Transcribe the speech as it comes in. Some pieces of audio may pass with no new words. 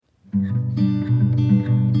So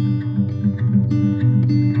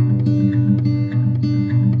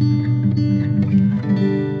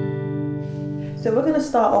we're going to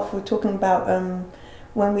start off with talking about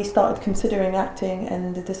when we started considering acting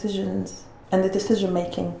and the decisions and the decision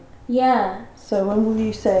making. Yeah. So when will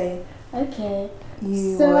you say Okay.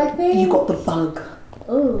 you got the bug?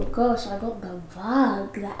 Oh gosh, I got the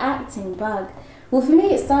bug, the acting bug. Well, for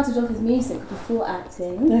me, it started off with music before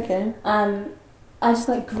acting. Okay. I just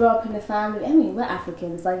like grew up in a family. I mean, we're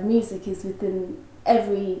Africans. Like music is within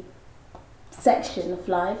every section of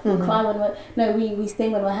life. We cry when we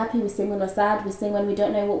sing when we're happy. We sing when we're sad. We sing when we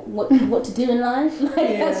don't know what to do in life. Like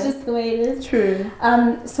that's just the way it is. True.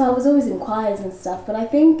 So I was always in choirs and stuff. But I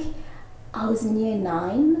think I was in year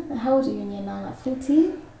 9. How old are you in year 9? Like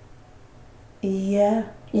 14? Yeah.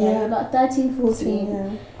 About 13, 14.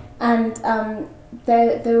 Yeah. And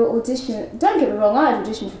there were auditions. Don't get me wrong, I had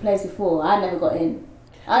auditioned for plays before. I never got in.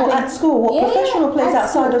 At school? What, professional plays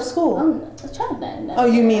outside of school? Oh, no, a child no. Oh,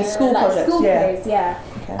 you mean school like projects? School yeah. plays, yeah.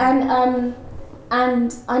 Okay.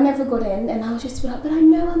 And I never got in, and I was just like, but I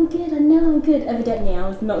know I'm good. Evidently, I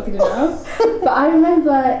was not good enough. But I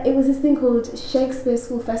remember it was this thing called Shakespeare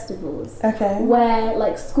School Festivals. Okay. Where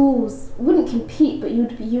like schools wouldn't compete, but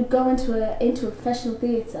you'd go into a professional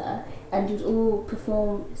theatre and you'd all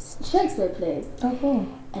perform Shakespeare plays. Oh, cool.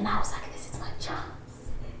 And I was like, this is my chance.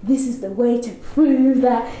 This is the way to prove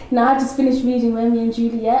that. Now I just finished reading Romeo and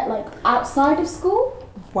Juliet, like outside of school.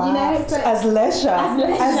 Wow. You know, it's like, as leisure. As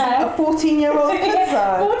a 14-year-old kid's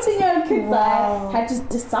 14-year-old kid's wow. had just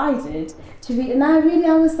decided to read. And I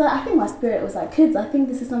was like, I think my spirit was like, kids, I think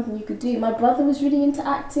this is something you could do. My brother was really into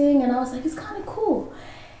acting, and I was like, it's kind of cool.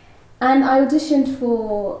 And I auditioned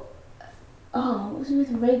for, what was it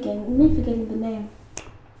with Reagan? Me forgetting the name.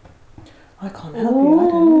 I can't help you, I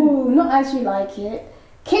don't know. Not As You Like It.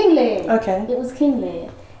 King Lear. Okay. It was King Lear.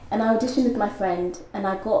 And I auditioned with my friend, and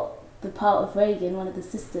I got the part of Reagan, one of the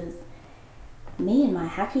sisters. Me and my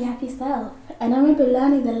happy, happy self. And I remember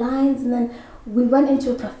learning the lines, and then we went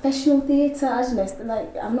into a professional theatre. I don't know,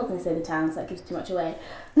 like, I'm not going to say the town, so that gives too much away.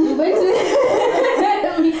 We went to...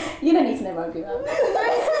 you don't need to know where I grew up.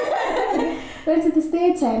 Went to this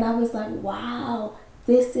theatre, and I was like, wow,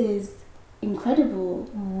 this is incredible.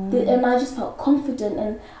 And I just felt confident,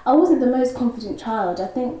 and I wasn't the most confident child. I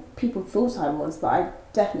think people thought I was, but I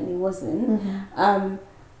definitely wasn't.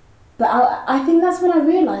 But I think that's when I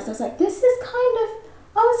realised, I was like, this is kind of,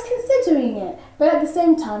 I was considering it. But at the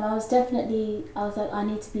same time, I was like, I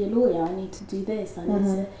need to be a lawyer, I need to do this, I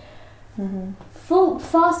need to...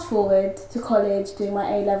 Fast forward to college, doing my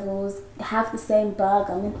A-levels, have the same bug,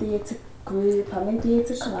 I'm in theatre group, I'm in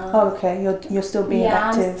theatre club. Oh, okay, you're still being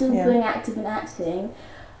active. I'm still being active in acting.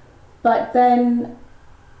 But then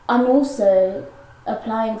I'm also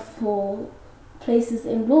applying for places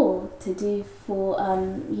in law to do for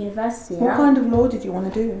university. What kind of law did you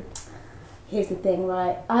want to do? Here's the thing,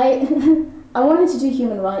 right? I wanted to do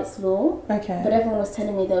human rights law, okay, but everyone was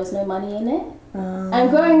telling me there was no money in it. And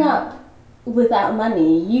growing up without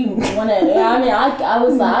money, you want to... I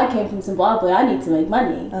was like, I came from Zimbabwe, I need to make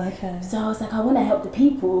money. Okay. So I was like, I want to help the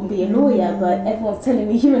people and be a lawyer, but everyone's telling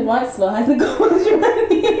me human rights law hasn't got much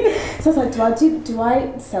money. So I was like, do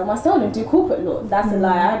I sell my soul and do corporate law? That's a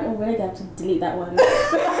lie. We're going to have to delete that one.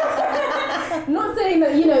 Not saying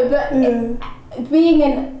that, but being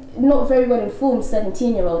an not very well informed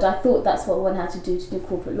 17-year-old, I thought that's what one had to do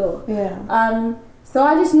corporate law. Yeah. So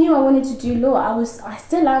I just knew I wanted to do law. I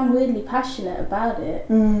still am weirdly passionate about it,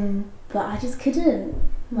 but I just couldn't.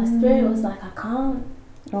 My spirit was like, I can't.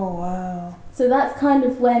 Oh, wow. So that's kind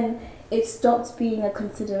of when it stopped being a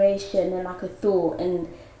consideration and like a thought, and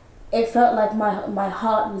it felt like my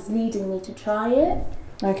heart was leading me to try it.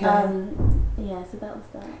 Okay. Yeah, so that was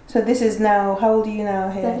that. So this is now, how old are you now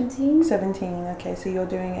here? 17. 17, okay, so you're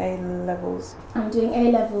doing A-levels. I'm doing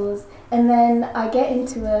A-levels, and then I get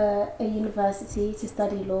into a university to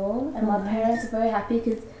study law, and my parents are very happy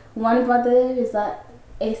because one brother is at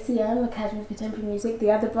ACM, Academy of Contemporary Music,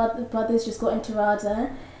 the other brother's just got into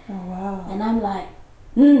RADA. Oh, wow. And I'm like,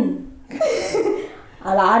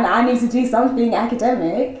 I need to do something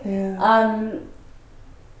academic. Yeah.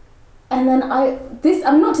 And then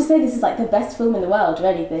I'm not to say this is like the best film in the world or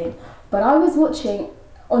anything, but I was watching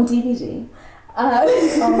on DVD.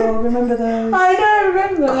 Oh, remember those? I know,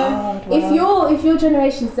 remember. God, wow. If your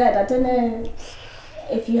generation said, I don't know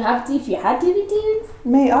if you had DVDs.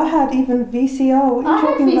 Mate, I had even VCR. What are you I had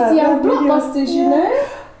talking about? VCR blockbusters, you know.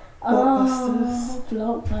 Blockbusters.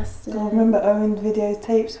 Blockbusters. I remember owning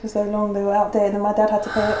videotapes for so long, they were outdated, and my dad had to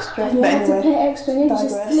pay extra. And you had to pay extra, and you just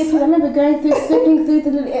digress. slipping. I remember slipping through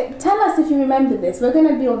the little. Tell us if you remember this. We're going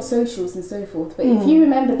to be on socials and so forth, but if you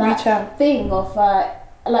remember Reach that out. thing of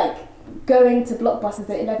like going to Blockbusters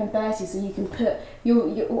at 11:30, so you can put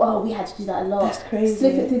we had to do that a lot. That's crazy.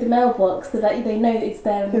 Slip it through the mailbox so that they know it's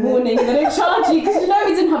there in the morning. They don't charge you because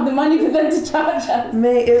we didn't have the money for them to charge us.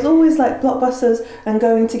 Mate, it was always like Blockbusters and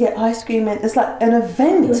going to get ice cream. And it's like an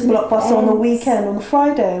event. It was an Blockbuster on the event. weekend, on a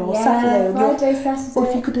Friday or Saturday. Or Saturday. or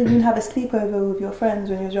if you could even have a sleepover with your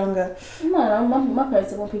friends when you were younger. No, my parents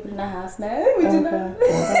didn't want people in their house. No, we didn't.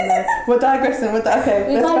 We're digressing. Okay,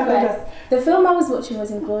 We let's back digress. over. The film I was watching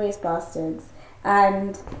was Inglourious Bastards,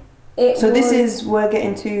 and So this is we're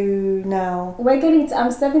getting to now.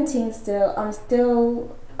 I'm 17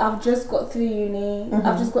 still. I've just got through uni.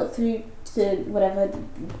 I've just got through to whatever,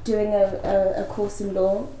 doing a course in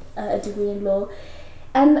law, a degree in law.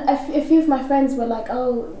 And a few of my friends were like,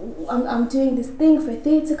 "Oh, I'm doing this thing for a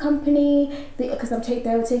theatre company because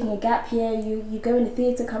they were taking a gap year. You go in a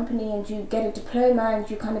theatre company and you get a diploma and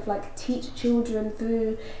you kind of like teach children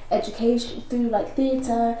through education, through like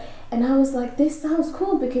theatre." And I was like, "This sounds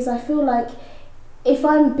cool," because I feel like if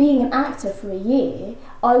I'm being an actor for a year,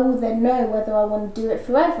 I will then know whether I want to do it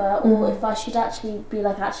forever or if I should actually be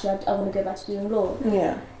like, I want to go back to doing law.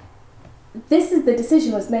 Yeah. The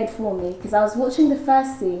decision was made for me because I was watching the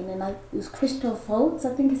first scene and it was Christoph Waltz,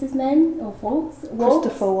 I think is his name, or Waltz?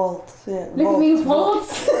 Christopher Waltz, yeah. Look at me,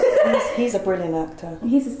 Waltz! He's a brilliant actor.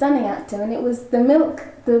 He's a stunning actor, and it was the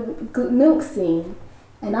milk scene,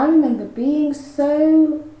 and I remember being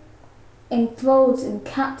so enthralled and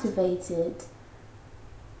captivated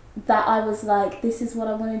that I was like, this is what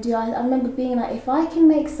I want to do. I remember being like, if I can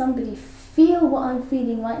make somebody feel what I'm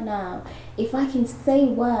feeling right now, if I can say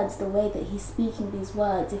words the way that he's speaking these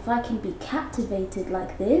words, if I can be captivated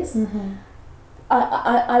like this,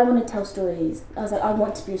 I want to tell stories. I was like, I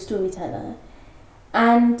want to be a storyteller.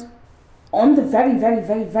 And on the very, very,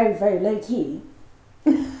 very, very, very low key,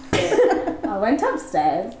 I went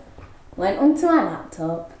upstairs, went onto my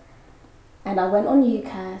laptop, and I went on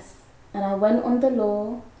UCAS, and I went on the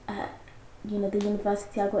law at the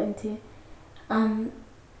university I got into, and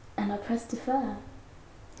I pressed defer.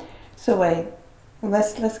 So wait,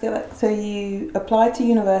 let's get back. So you applied to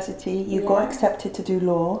university, you got accepted to do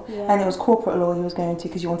law, and it was corporate law you was going to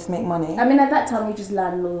because you wanted to make money. I mean, at that time you just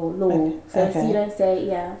learn law, Okay. So you don't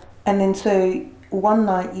say And then so one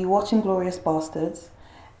night you watching Glorious Bastards,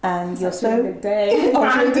 and you're so during the day,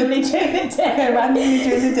 randomly during the day, randomly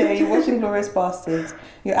during the day you're watching Glorious Bastards.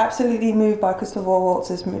 You're absolutely moved by Christopher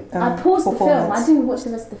Waltz's I paused the film. performance. I didn't even watch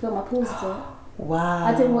the rest of the film. I paused it. Wow.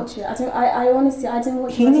 I didn't watch it. I honestly didn't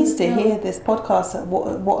watch it. He needs to hear this podcast,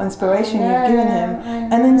 what inspiration you've given him.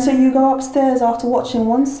 And then so you go upstairs after watching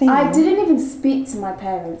one scene. I didn't even speak to my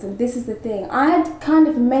parents, and this is the thing. I had kind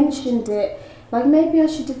of mentioned it, like maybe I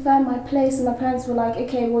should defer my place, and my parents were like,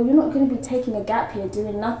 okay, well, you're not going to be taking a gap here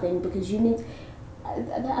doing nothing because you need...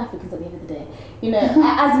 They're Africans at the end of the day,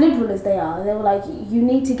 as liberal as they are, they were like, you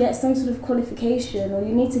need to get some sort of qualification or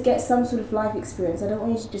you need to get some sort of life experience. I don't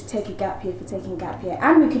want you to just take a gap year for taking a gap year,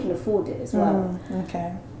 and we couldn't afford it as well.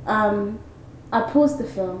 Okay. I paused the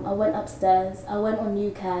film, I went upstairs, I went on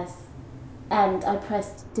UCAS, and I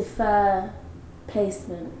pressed defer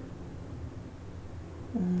placement.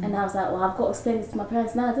 And I was like, well, I've got to explain this to my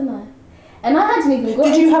parents now, don't I? And I hadn't even got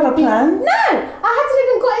into... Did you have a plan? No! I hadn't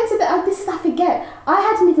even got into the... I forget. I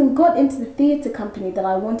hadn't even got into the theatre company that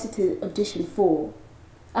I wanted to audition for.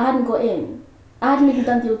 I hadn't got in. I hadn't even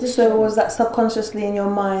done the audition. So was that subconsciously in your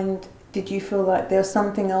mind, did you feel like there's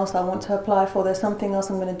something else I want to apply for, there's something else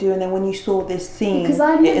I'm going to do, and then when you saw this scene,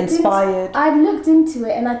 it inspired? I'd looked into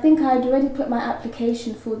it, and I think I had already put my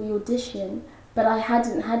application for the audition, but I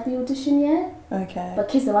hadn't had the audition yet. Okay. But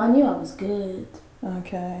Kizzo, I knew I was good.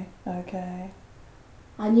 Okay.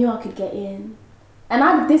 I knew I could get in.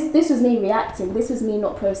 And this was me reacting. This was me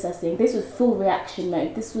not processing. This was full reaction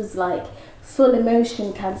mode. This was like full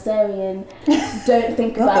emotion, Cancerian. Don't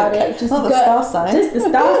think about it. Just not the star sign. Just the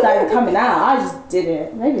star sign coming out. I just did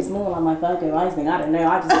it. Maybe it's more like my Virgo rising. I don't know.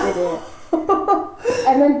 I just did it.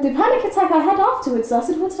 And then the panic attack I had afterwards. So I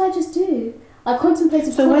said, what did I just do? I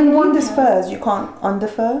contemplated. So when one defers, you can't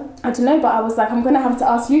undefer? I don't know, but I was like, I'm going to have to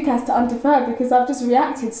ask UCAS to undefer because I've just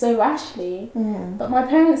reacted so rashly. But my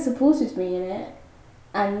parents supported me in it,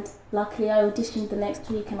 and luckily I auditioned the next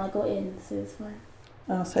week and I got in, so it's fine.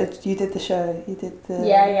 Oh, so you did the show? You did the...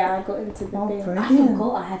 Yeah, I got into the thing. Brilliant. I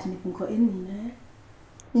forgot I hadn't even got in,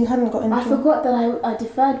 You hadn't got into... I forgot that I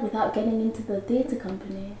deferred without getting into the theatre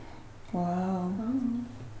company. Wow. Oh.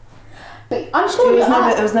 But I'm sure it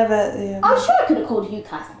was never. Yeah. I'm sure I could have called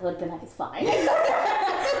UCAS and they would have been like, it's fine.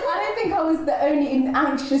 I don't think I was the only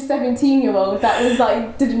anxious 17-year-old that was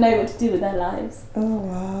like didn't know what to do with their lives. Oh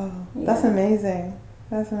wow, that's amazing.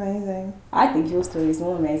 That's amazing. I think your story is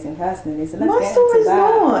more amazing personally. So let's My get story's into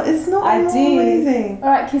that. not. It's not amazing. All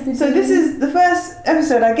right, Kizzy. So this is the first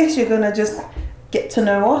episode. I guess you're gonna just get to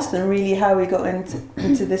know us and really how we got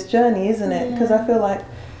into this journey, isn't it? Because I feel like,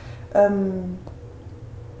 I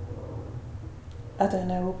don't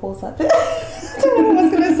know. We'll pause that bit. I don't know what I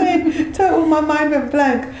was gonna say. Total, my mind went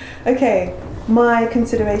blank. Okay, my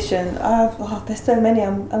consideration. There's so many.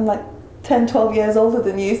 I'm like 10, 12 years older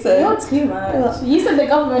than you, so... You're too much. You said the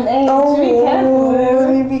government age. Oh, be careful. let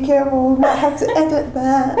me be careful. We might have to edit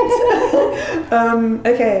that.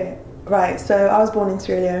 Okay, right. So I was born in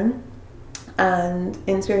Sierra Leone. And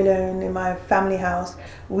in Sierra Leone, in my family house,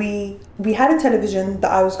 we had a television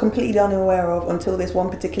that I was completely unaware of until this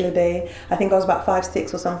one particular day. I think I was about 5,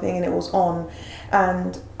 6 or something, and it was on.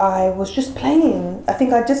 And I was just playing. I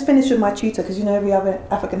think I just finished with my tutor, because you know we have an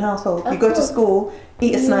African household. You go to school,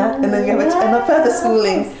 eat a snack, and then you have a further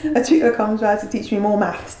schooling. A tutor comes by to teach me more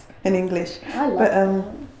maths and English. I love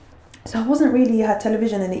that. So I wasn't really had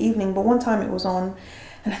television in the evening, but one time it was on.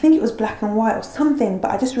 And I think it was black and white or something,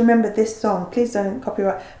 but I just remember this song. Please don't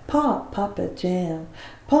copyright. Pop, Papa Jam.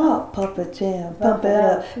 Pop, Papa Jam. Pump it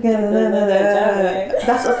up.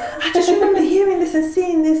 That's all. I just remember hearing this and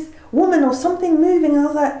seeing this woman or something moving, and I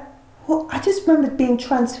was like, what? I just remembered being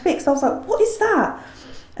transfixed. I was like, what is that?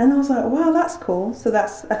 And I was like, wow, that's cool. So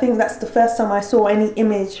I think that's the first time I saw any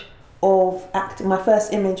image of acting, my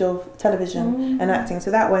first image of television and acting.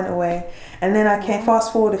 So that went away. And then I came,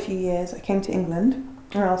 fast forward a few years, I came to England.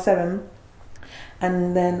 When I was 7,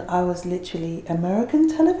 and then I was literally American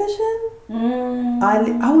television.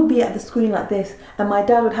 I would be at the screen like this, and my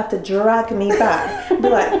dad would have to drag me back, be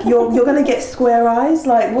like, "You're gonna get square eyes.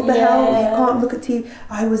 Like, what the hell? You can't look at TV."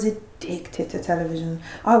 I was addicted to television.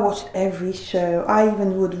 I watched every show. I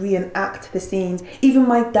even would reenact the scenes. Even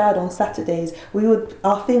my dad on Saturdays,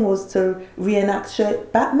 our thing was to reenact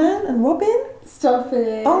Batman and Robin. Stop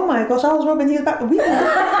it. Oh my gosh, I was Robin, he was Batman.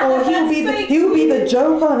 Or he would be the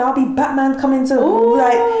Joker and I'll be Batman coming to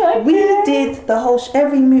we did the whole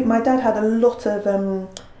my dad had a lot of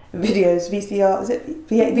videos, VCR, is it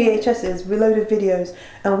VHSs, reloaded videos,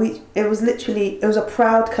 and it was a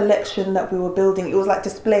proud collection that we were building. It was like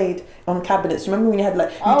displayed on cabinets. Remember when you had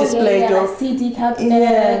displayed your like CD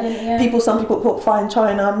cabinet? Some people put Fine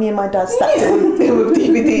China. Me and my dad stacked it with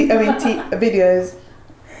videos.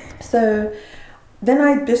 So then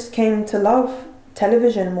I just came to love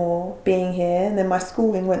television more, being here, and then my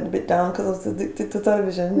schooling went a bit down because I was addicted to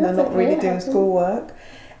television and not really doing schoolwork.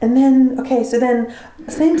 And then,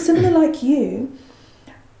 similar like you,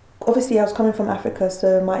 obviously I was coming from Africa,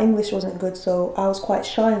 so my English wasn't good, so I was quite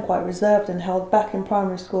shy and quite reserved and held back in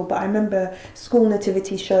primary school. But I remember school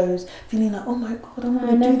nativity shows, feeling like, oh my God, I'm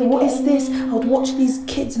going to do what is this? I would watch these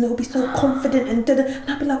kids and they would be so confident and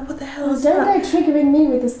I'd be like, what the hell is that? Don't go triggering me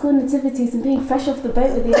with the school nativities and being fresh off the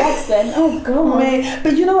boat with the accent. Oh God. Mate.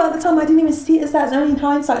 But you know, at the time I didn't even see it as that. It's only in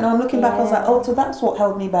hindsight now I'm looking back, I was like, oh, so that's what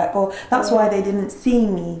held me back, or that's why they didn't see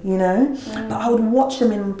me, you know? But I would watch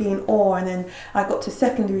them and be in awe. And then I got to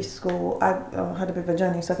secondary school. I had a bit of a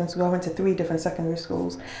journey in secondary school. I went to 3 different secondary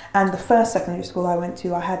schools, and the first secondary school I went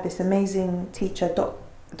to, I had this amazing teacher,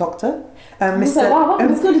 Doctor, Mr.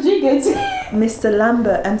 What school did you go to? Mr.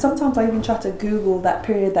 Lambert. And sometimes I even try to Google that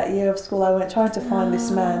period, that year of school I went, trying to find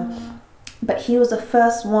this man. But he was the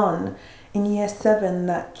first one in year 7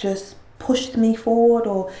 that just pushed me forward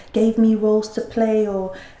or gave me roles to play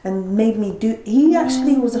and made me do. He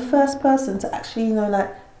actually was the first person to actually,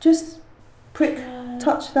 just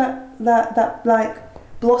touch that like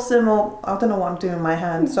blossom, or I don't know what I'm doing with my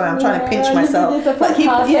hand. Sorry, I'm trying to pinch myself. Like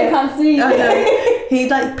I can't see. I know. He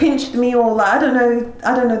pinched me, or I don't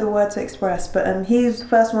know the word to express, but he's the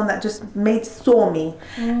first one that just saw me,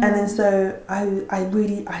 and then so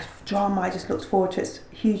drama I just looked forward to it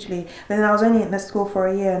hugely. Then I was only in the school for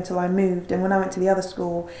a year until I moved, and when I went to the other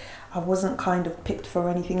school, I wasn't kind of picked for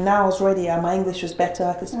anything. Now I was ready, and my English was better,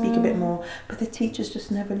 I could speak a bit more, but the teachers just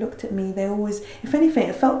never looked at me. They always, if anything,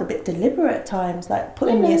 it felt a bit deliberate at times, like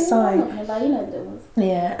putting me aside.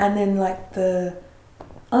 Yeah, and then the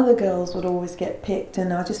other girls would always get picked,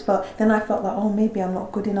 and I felt like, oh, maybe I'm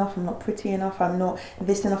not good enough, I'm not pretty enough, I'm not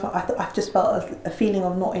this enough. I've just felt a feeling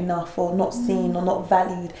of not enough, or not seen, or not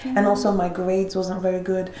valued. And also my grades wasn't very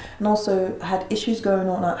good, and also I had issues going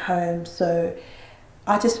on at home, so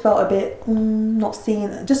I just felt a bit not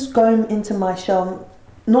seen, just going into my shell,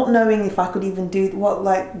 not knowing if I could even do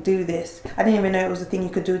this. I didn't even know it was a thing you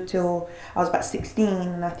could do till I was about 16,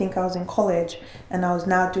 and I think I was in college, and I was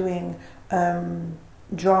now doing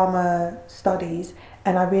drama studies,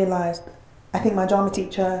 and I realised, I think my drama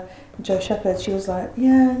teacher, Jo Shepherd, she was like,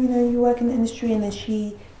 yeah, you know, you work in the industry, and then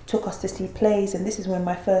she took us to see plays, and this is when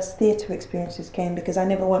my first theatre experiences came, because I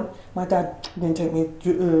never went, my dad didn't take me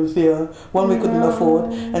to theatre, one we couldn't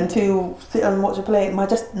afford, and two, sit and watch a play. My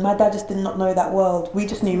dad just did not know that world. We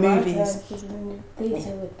just knew movies.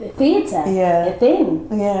 Theatre? Yeah. A thing?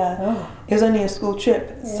 Yeah. Oh. It was only a school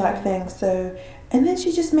trip type thing, so, and then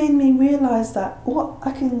she just made me realise that, what,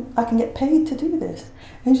 I can get paid to do this.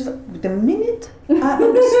 And she's like, the minute I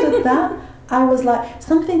understood that, I was like,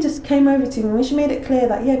 something just came over to me when she made it clear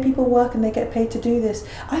that, yeah, people work and they get paid to do this.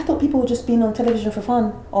 I thought people were just being on television for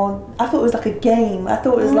fun. Or I thought it was like a game. I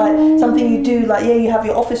thought it was like something you do, like, yeah, you have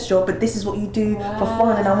your office job, but this is what you do for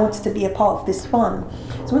fun, and I wanted to be a part of this fun.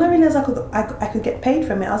 So when I realised I could get paid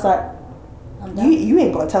from it, I was like, you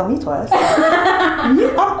ain't got to tell me twice. I'm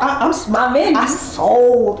in. I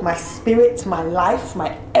sold my spirit, my life,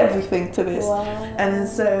 my everything to this. Wow. And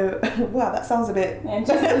so, wow, that sounds a bit... And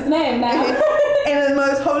just his name now. In the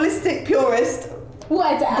most holistic, purest,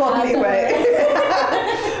 godly way.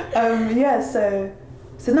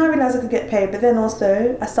 So now I realised I could get paid, but then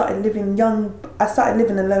also I started living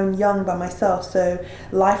alone young by myself, so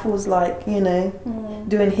life was like, you know,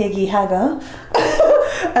 doing higgy hagger.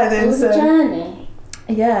 And then it was a journey.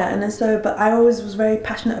 Yeah, and then so, but I always was very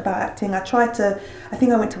passionate about acting. I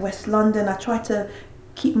think I went to West London, I tried to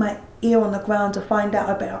keep my ear on the ground to find out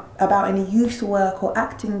about any youth work or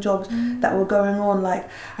acting jobs that were going on. Like,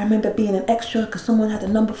 I remember being an extra because someone had a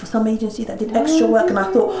number for some agency that did extra work, and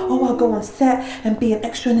I thought, oh, I'll go on set and be an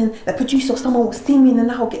extra, and then the producer or someone will see me, and then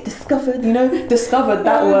I'll get discovered, you know, discovered,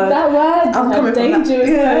 that word. That word, I'm coming from that.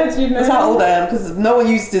 Dangerous word, you know. That's how old I am, because no one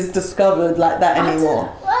uses discovered like that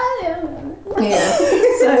anymore.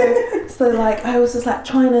 Yeah. So like, I was just like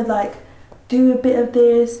trying to like do a bit of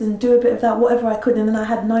this and do a bit of that, whatever I could, and then I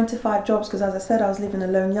had 9 to 5 jobs because, as I said, I was living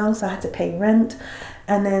alone young, so I had to pay rent,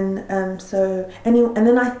 and then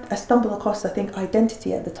I stumbled across, I think,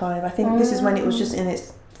 Identity at the time. I think this is when it was just in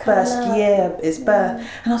its first year, its birth,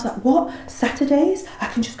 and I was like, what, Saturdays I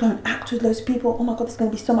can just go and act with loads of people, oh my god, it's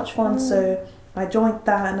going to be so much fun. So I joined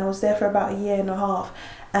that, and I was there for about a year and a half,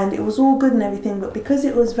 and it was all good and everything, but because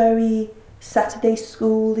it was very Saturday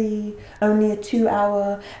schooly, only a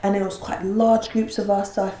 2-hour, and it was quite large groups of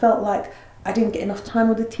us, so I felt like I didn't get enough time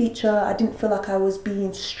with the teacher. I didn't feel like I was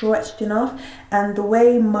being stretched enough, and the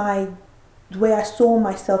way I saw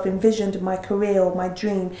myself, envisioned my career or my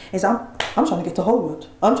dream is I'm trying to get to Hollywood.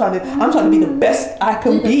 I'm trying to be the best I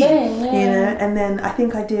can be, you know. And then I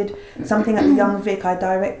think I did something at the Young Vic. I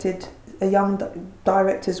directed a young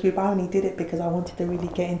directors group. I only did it because I wanted to really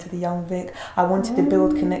get into the Young Vic. I wanted to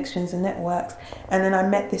build connections and networks, and then I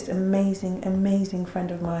met this amazing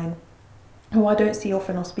friend of mine who I don't see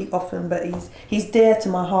often or speak often, but he's dear to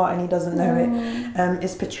my heart and he doesn't know it.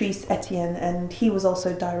 It's Patrice Etienne, and he was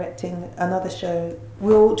also directing another show.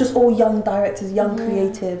 We're all young directors, young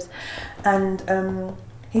creatives, and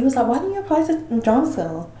he was like, why don't you apply to drama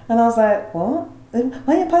school? And I was like, what? Why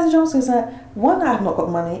don't you apply to drama school? It's like, one, I have not got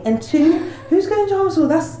money, and two, who's going to drama school?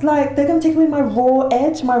 That's like, they're going to take away my raw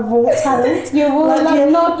edge, my raw talent. You're like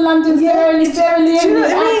North London, Sierra Leone. Do you know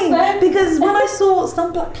what I mean? Because when I saw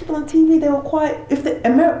some black people on TV, they were quite,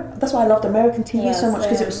 that's why I loved American TV so much,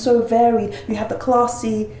 because it was so varied. You had the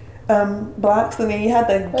classy blacks, and then you had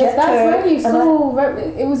the ghetto. That's where you saw,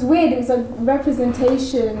 it was weird, it was a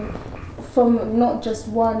representation from not just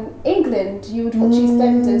one. England, you would watch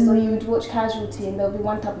EastEnders or you would watch Casualty, and there'll be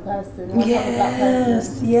one type of person, one type of black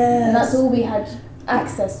person. Yes. And that's all we had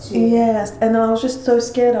access to. Yes, and I was just so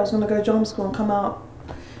scared I was going to go to drama school and come out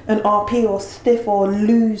an RP or stiff or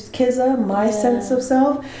lose Kizza, my sense of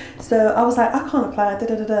self. So I was like, I can't apply,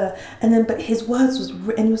 and then, but his words was,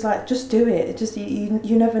 and he was like, just do it. It just,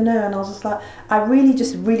 you never know. And I was just like, I really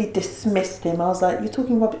dismissed him. I was like, you're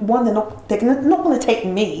talking about, one, they're not going to take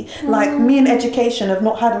me. Like, me and education have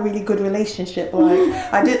not had a really good relationship. Like,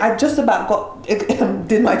 I just about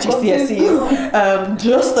did my GCSE,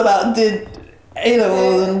 just about did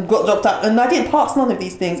A-level and got dropped out, and I didn't pass none of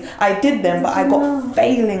these things. I did them, but I got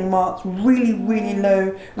failing marks, really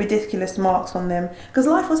low, ridiculous marks on them, because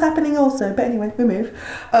life was happening also. But anyway, we move.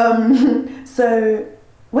 So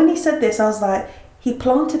when he said this, I was like, he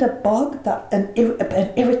planted a bug, an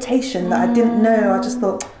irritation that I didn't know. I just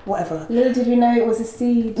thought, whatever. Little did you know it was a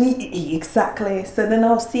seed. Exactly. So then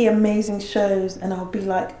I'll see amazing shows, and I'll be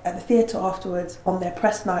like at the theatre afterwards on their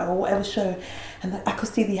press night or whatever show, and I could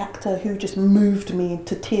see the actor who just moved me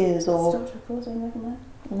to tears. Or Stop recording, never mind.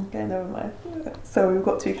 Okay, never mind. So we've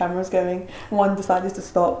got 2 cameras going. One decided to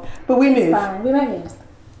stop, but we It's moved. fine. We might move.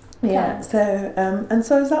 Yeah. Okay. So and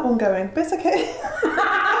so is that one going, but it's okay.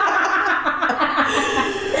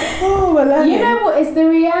 Oh, we're learning. You know what? It's the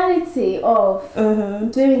reality of Uh-huh.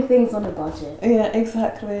 doing things on a budget. Yeah,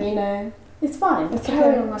 exactly. You know, it's fine. It's Carry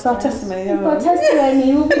okay. on, my It's our friend. testimony. It's our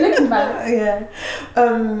testimony. We'll be looking back. Yeah.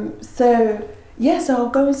 So I'll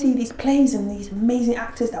go and see these plays and these amazing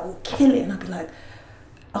actors that will kill it, and I'll be like,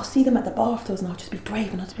 I'll see them at the bar afterwards, and I'll just be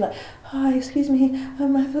brave, and I'll just be like, hi, excuse me,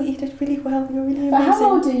 I thought you did really well. You're really amazing. But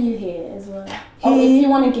how old are you here as well? Oh, if you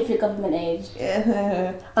want to give your government age.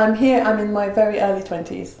 Yeah, I'm here. I'm in my very early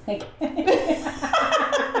 20s. Okay.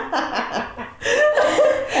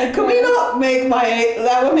 Can we not make my age?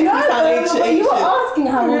 That would make me sound but ancient. you were asking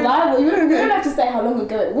how old I was. You don't have to say how long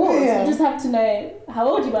ago it was. Yeah. You just have to know how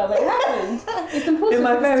old you were when it happened. It's important. In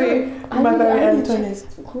my for the very, story. in my very I early really checked 20s.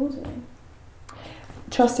 this recording.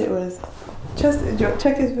 Trust it was. Trust it.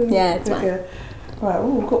 Check it. Yeah, it's okay. Right.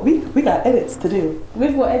 Ooh, we got edits to do.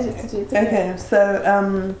 We've got edits to do today. Okay. So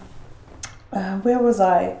where was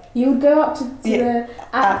I? You would go up to the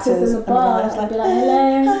actors in the bar and be like,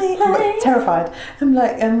 hello. Hi. Hi. Terrified. I'm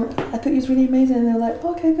like, I thought you was really amazing, and they were like,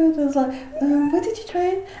 okay, good. I was like, where did you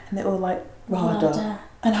train? And they were like, RADA.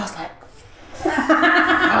 And I was like,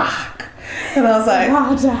 fuck. And I was like,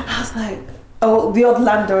 RADA. I was like, oh, the odd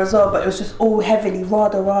lander as well, but it was just all heavily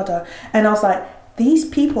RADA. And I was like, these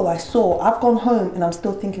people I saw, I've gone home and I'm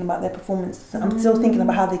still thinking about their performance. I'm still thinking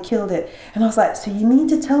about how they killed it. And I was like, so you mean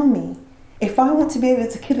to tell me, if I want to be able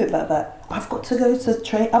to kill it like that, I've got to go to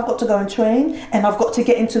train. I've got to go and train, and I've got to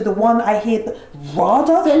get into the one I hear the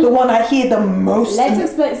one I hear the most. Let's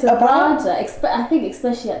explain. So about. RADA, I think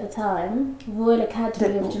especially at the time, Royal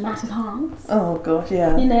Academy of Dramatic Arts. Oh gosh,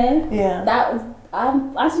 yeah. You know, Yeah. that was. I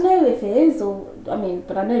don't know if it is or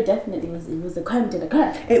but I know definitely it was a creme de la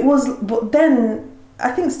creme. It was, but then I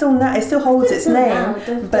think still now it still holds its name.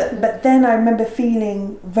 But then I remember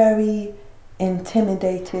feeling very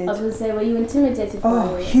intimidated. I was going to say, were you intimidated by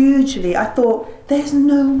Oh, it? hugely. I thought, there's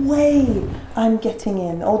no way I'm getting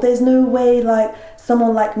in, or there's no way like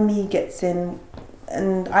someone like me gets in.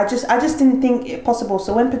 And I just didn't think it possible.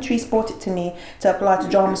 So when Patrice brought it to me to apply to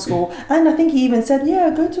drama school, and I think he even said, yeah,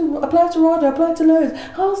 apply to RADA, apply to loads.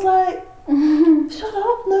 I was like, shut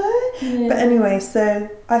up, no. Yeah. But anyway, so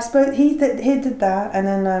I spoke, he did that, and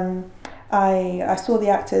then I saw the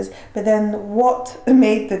actors. But then what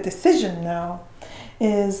made the decision now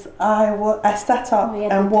is I sat up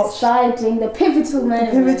and watched. The pivotal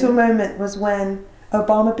moment. The pivotal moment was when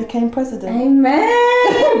Obama became president. Amen.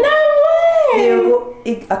 No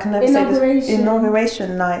way. I can never say this.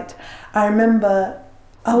 Inauguration night. I remember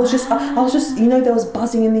I was just, there was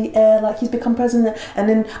buzzing in the air, like he's become president, and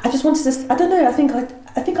then I just wanted to, I don't know, I think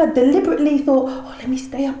I deliberately thought, oh, let me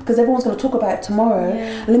stay up because everyone's going to talk about it tomorrow.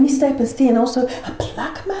 Yeah. Let me stay up and see, and also a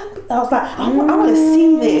black man. I was like, I want to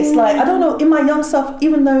see this. Like, I don't know, in my young self,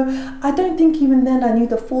 even though I don't think even then I knew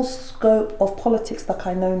the full scope of politics like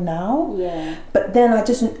I know now. Yeah. But then I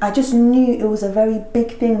just knew it was a very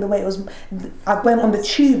big thing. The way it was, I went on the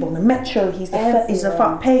tube, on the metro. He's the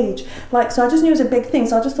front page. Like, so I just knew it was a big thing.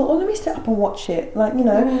 So I just thought, oh, let me sit up and watch it. Like,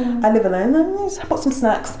 I live alone. I bought some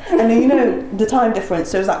snacks, and then the time difference.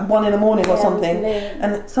 So it was like 1 a.m. or something.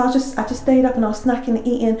 And so I just stayed up and I was snacking and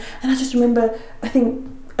eating. And I just remember, I think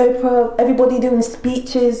Oprah, everybody doing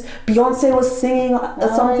speeches, Beyonce was singing or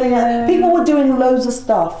something. Yeah. People were doing loads of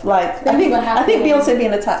stuff. Like I think Beyonce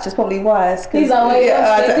being attached is probably wise. I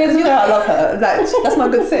love her. Like, that's my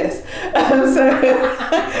good sis.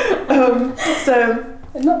 So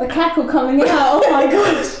not the cackle coming out. Oh my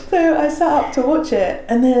gosh. So I sat up to watch it,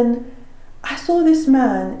 and then I saw this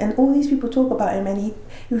man, and all these people talk about him, and he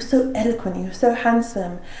was so eloquent, he was so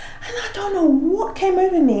handsome, and I don't know what came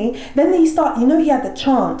over me. Then he had the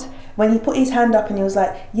chant when he put his hand up and he was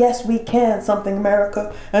like, yes we can, something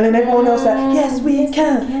America, and then everyone else like, yes we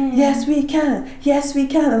can, yes we can, yes we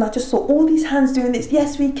can, and I just saw all these hands doing this,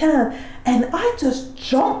 yes we can, and I just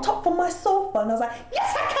jumped up from my sofa and I was like,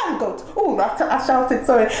 yes I can go to, I shouted,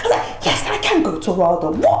 sorry, I was like, yes I can go to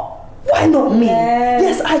RADA, what? Why not me?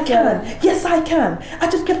 Yes, I can. Yes, I can. I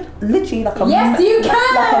just kept literally like a like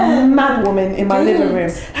a mad woman in my living room.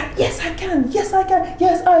 Like, yes, I can. Yes, I can.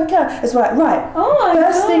 Yes, I can. It's right. Oh my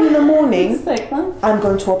First thing in the morning, so I'm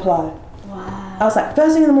going to apply. Wow. I was like,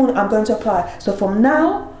 first thing in the morning, I'm going to apply. So from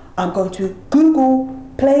now, I'm going to Google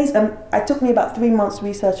plays, and it took me about 3 months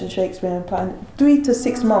researching Shakespeare and plan. 3 to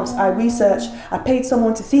 6 months I researched. I paid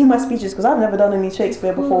someone to see my speeches because I've never done any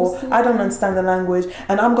Shakespeare before. I don't understand the language,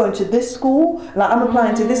 and I'm going to this school. Like I'm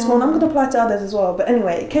applying to this school, and I'm going to apply to others as well. But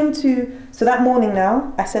anyway, it came to that morning.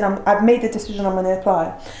 Now I said I've made the decision. I'm going to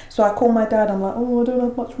apply. So I called my dad. I'm like, oh, I don't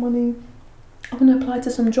have much money. I'm going to apply to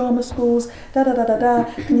some drama schools,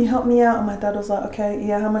 can you help me out? And my dad was like, okay,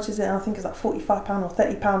 yeah, how much is it? And I think it's like £45 or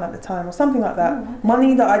 £30 at the time or something like that.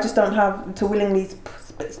 Money that I just don't have to willingly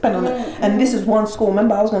spend on it. And this is one school.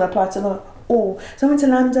 Remember, I was going to apply to all. So I went to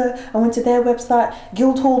LAMDA, I went to their website.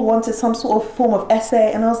 Guildhall wanted some sort of form of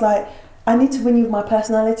essay, and I was like, I need to win you with my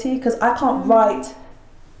personality, because I can't write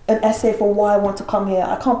an essay for why I want to come here.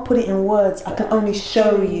 I can't put it in words. I can only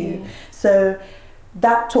show you. So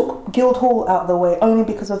that took Guildhall out of the way only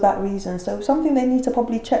because of that reason. So something they need to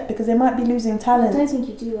probably check, because they might be losing talent. I don't think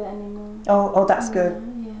you do it anymore. Oh, that's good.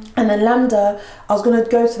 Yeah. And then LAMDA, I was going to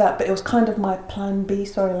go to that, but it was kind of my plan B.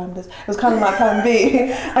 Sorry, LAMDAs. It was kind of my plan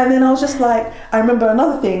B. And then I was just like, I remember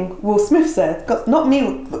another thing Will Smith said, not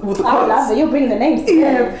me with the quotes. I love it. You're bringing the names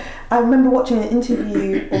together. Yeah. I remember watching an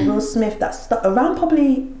interview of Will Smith around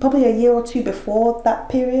probably a year or two before that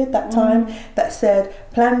period, that time, that said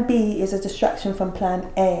plan B is a distraction from plan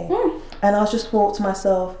A. And I just thought to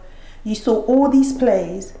myself, you saw all these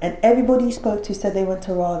plays and everybody you spoke to said they went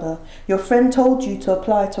to RADA. Your friend told you to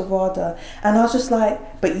apply to RADA. And I was just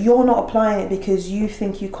like, but you're not applying it because you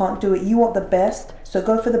think you can't do it. You want the best, so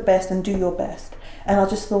go for the best and do your best. And I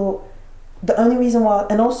just thought, the only reason why,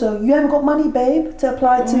 and also you haven't got money, babe, to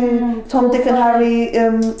apply to Tom, Dick and Harry,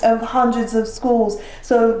 of hundreds of schools.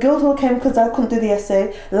 So Guildhall came because I couldn't do the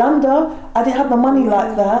essay. LAMDA, I didn't have the money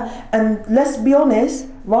like that. And let's be honest,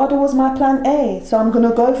 RADA was my plan A, so I'm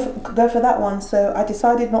gonna go for that one. So I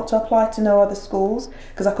decided not to apply to no other schools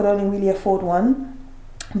because I could only really afford one.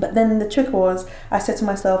 But then the trick was, I said to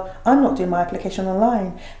myself, I'm not doing my application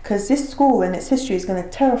online because this school and its history is going to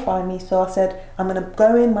terrify me. So I said, I'm going to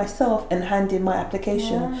go in myself and hand in my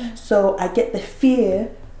application. So I get the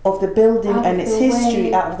fear of the building and its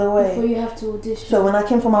history out of the way. Before you have to audition. So when I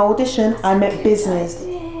came for my audition, I met business.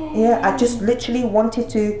 Yeah, I just literally wanted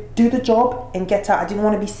to do the job and get out. I didn't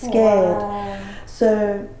want to be scared.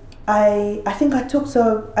 So I think I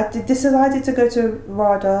decided to go to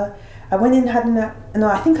RADA. I went in,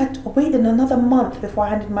 I think I waited another month before I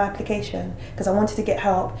handed my application because I wanted to get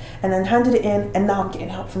help, and then handed it in, and now I'm getting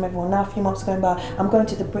help from everyone. Now a few months going by, I'm going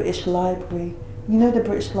to the British Library. You know the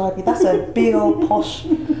British Library? That's a big old posh,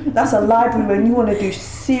 that's a library when you want to do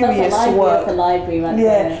serious work. That's a library right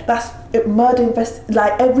there. That's murder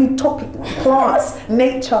like every topic, plants,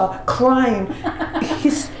 nature, crime,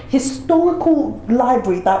 historical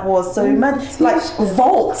library that was. So imagine, like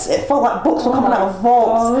vaults, it felt like books were coming out of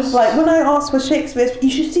vaults. Gosh. Like when I asked for Shakespeare, you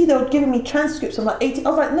should see they were giving me transcripts of like 18, I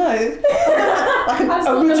was like, no, like an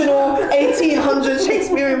original 1800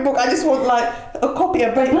 Shakespearean book. I just want like a copy,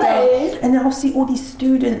 a breakdown. And then I'll see all these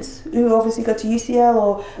students who obviously go to UCL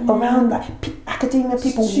or around like academia,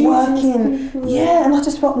 people working. Yeah, and I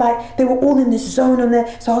just felt like they were all in this zone on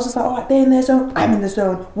there. So I was just like, all right, they're in their zone, I'm in the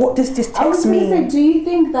zone. What does this text mean? Do you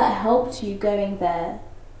think that helped you going there?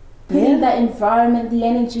 Putting that environment, the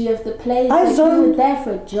energy of the place, you were there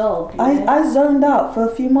for a job. I zoned out for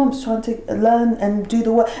a few months trying to learn and do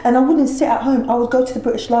the work, and I wouldn't sit at home. I would go to the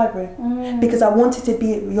British Library because I wanted to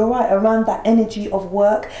be, you're right, around that energy of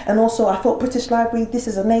work. And also I thought British Library, this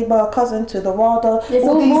is a neighbour, a cousin to the RADA. It's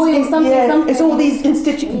something. It's all these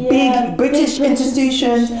big British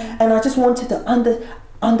institutions, and I just wanted to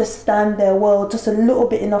understand their world just a little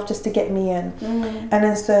bit, enough just to get me in. And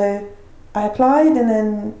then so I applied, and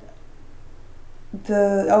then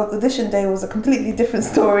the audition day was a completely different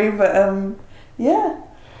story, but yeah.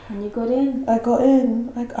 And you got in. I got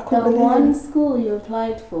in. I couldn't believe the one school you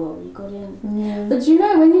applied for, you got in. Yeah. But you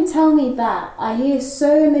know, when you tell me that, I hear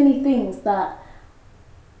so many things that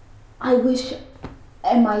I wish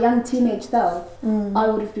in my young teenage self I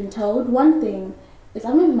would have been told. One thing is, I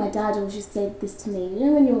remember my dad always just said this to me. You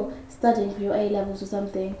know, when you're studying for your A-levels or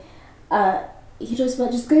something, he just like,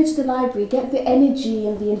 just go to the library, get the energy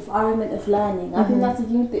and the environment of learning. I think that's a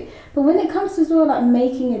huge thing. But when it comes to sort of like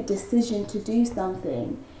making a decision to do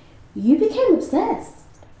something, you became obsessed.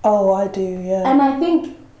 Oh, I do, yeah. And I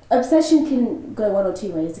think obsession can go one or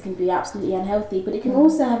two ways. It can be absolutely unhealthy, but it can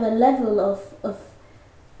also have a level of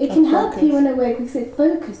it can help you in a way because it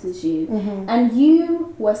focuses you. And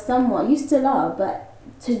you were someone, you still are, but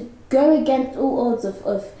to go against all odds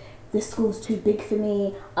of this school's too big for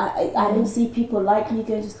me, I don't see people like me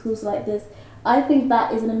going to schools like this. I think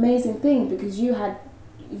that is an amazing thing because you were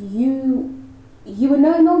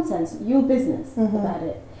no nonsense, you were business about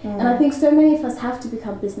it. And I think so many of us have to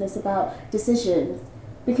become business about decisions,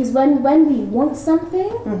 because when we want something,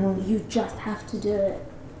 you just have to do it.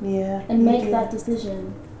 Yeah. And make that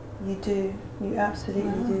decision. You do. You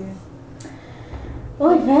absolutely do.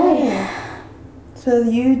 Okay. So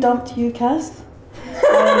you dumped UCAS,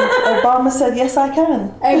 and Obama said yes I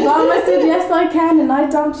can. Obama said yes I can, and I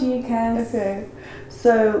dumped UCAS. Okay.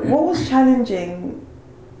 So what was challenging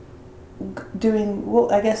doing,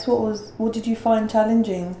 what did you find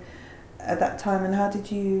challenging at that time, and how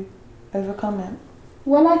did you overcome it?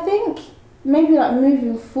 Well, I think maybe like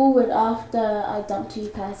moving forward after I dumped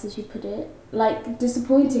UCAS, as you put it, like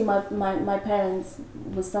disappointing my parents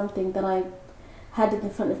was something that I had in the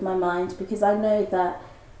front of my mind, because I know that,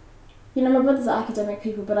 you know, my brothers are academic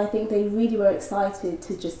people, but I think they really were excited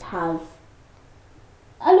to just have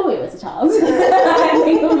a lawyer as a child. I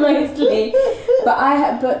think mostly. But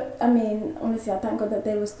I mean, honestly, I thank God that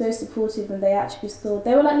they were so supportive, and they actually saw,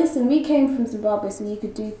 they were like, listen, we came from Zimbabwe, so you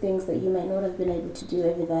could do things that you may not have been able to do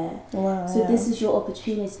over there. Wow, so this is your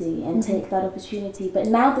opportunity, and take that opportunity. But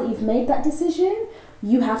now that you've made that decision,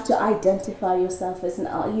 you have to identify yourself as an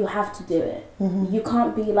art. You have to do it. You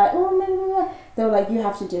can't be like, oh, blah, blah, blah. They were like, you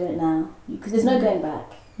have to do it now, because there's no going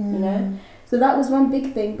back, you know? So that was one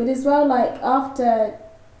big thing. But as well, like, after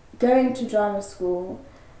going to drama school,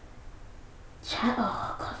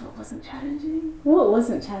 oh God, what wasn't challenging? What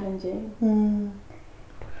wasn't challenging?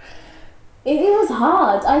 It was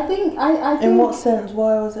hard. I think. In what sense?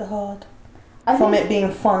 Why was it hard? From it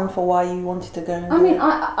being fun for why you wanted to go and do it?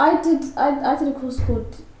 I did a course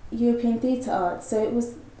called European Theatre Arts, so it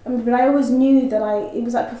was, but I always knew that it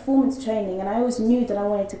was like performance training, and I always knew that I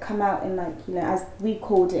wanted to come out and, like, you know, as we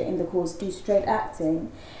called it in the course, do straight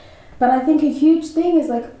acting. But I think a huge thing is,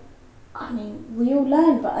 like, I mean, we all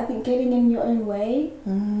learn, but I think getting in your own way.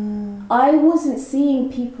 I wasn't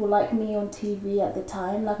seeing people like me on TV at the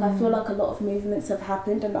time. Like, I feel like a lot of movements have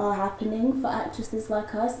happened and are happening for actresses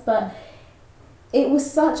like us, but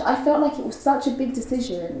I felt like it was such a big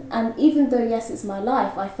decision, and even though, yes, it's my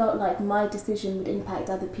life, I felt like my decision would impact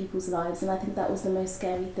other people's lives, and I think that was the most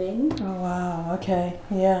scary thing. Oh wow, okay,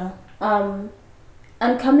 yeah.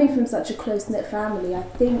 And coming from such a close-knit family, I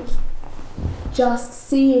think just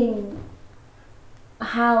seeing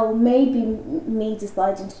how maybe me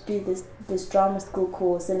deciding to do this drama school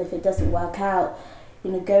course, and if it doesn't work out,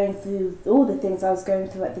 you know, going through all the things I was going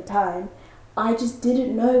through at the time, I just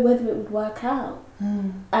didn't know whether it would work out.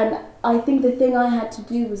 And I think the thing I had to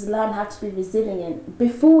do was learn how to be resilient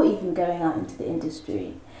before even going out into the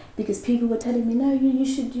industry, because people were telling me, no, you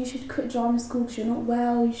should quit drama school because you're not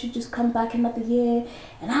well, you should just come back another year.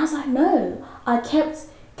 And I was like, no. I kept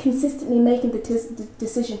consistently making the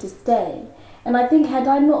decision to stay. And I think had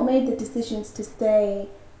I not made the decisions to stay,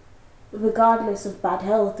 regardless of bad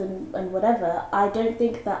health and whatever, I don't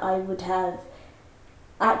think that I would have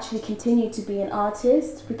actually continued to be an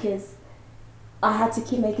artist, because I had to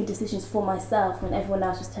keep making decisions for myself when everyone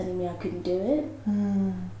else was telling me I couldn't do it.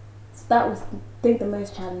 So that was, I think, the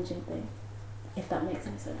most challenging thing, if that makes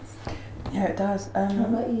any sense. Yeah, it does. How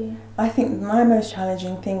about you? I think my most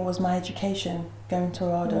challenging thing was my education, going to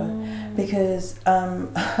RADA, because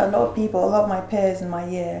a lot of my peers in my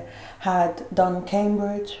year had done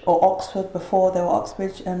Cambridge or Oxford before. They were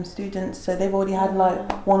Oxford students, so they've already had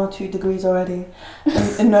like 1 or 2 degrees already,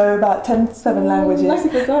 and know about 7 languages.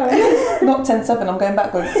 Not 10, I'm going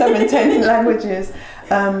backwards. 10 languages.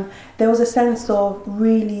 There was a sense of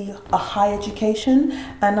really a high education,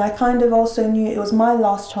 and I kind of also knew it was my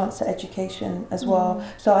last chance at education as well.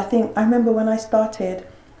 So I remember when I started,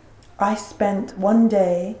 I spent one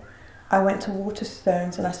day, I went to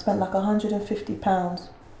Waterstones and I spent like £150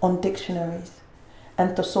 on dictionaries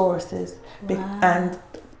and thesauruses and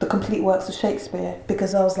the complete works of Shakespeare,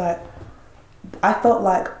 because I was like, I felt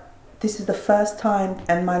like this is the first time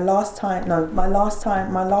and my last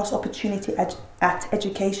opportunity at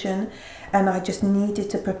education, and I just needed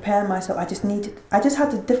to prepare myself. I just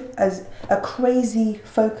had a crazy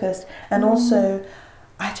focus, and also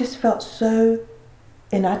I just felt so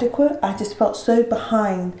inadequate. I just felt so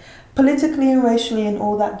behind, politically and racially and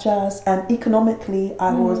all that jazz, and economically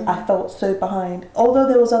I felt so behind. Although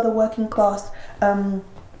there was other working class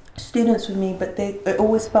students with me, but it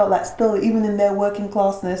always felt like still, even in their working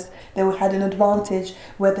classness, they had an advantage,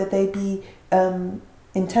 whether they be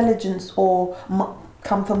intelligence or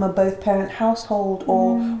come from a both parent household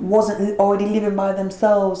or wasn't already living by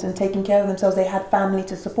themselves and taking care of themselves. They had family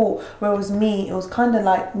to support, whereas me, it was kind of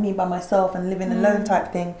like me by myself and living alone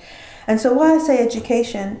type thing. And so why I say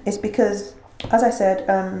education is because, as I said,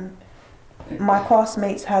 my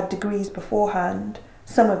classmates had degrees beforehand.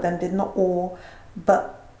 Some of them did, not all,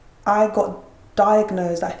 but I got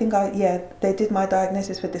diagnosed. I think they did my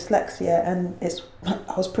diagnosis for dyslexia, and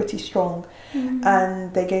I was pretty strong.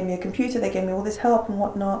 And they gave me a computer, they gave me all this help and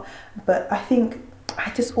whatnot. But I think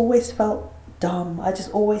I just always felt dumb. I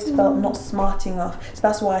just always felt not smart enough. So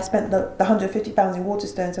that's why I spent the £150 in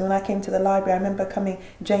Waterstones. And when I came to the library, I remember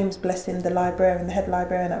James, bless him, the librarian, the head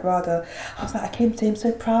librarian at RADA, I came to him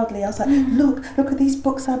so proudly. I was like, look at these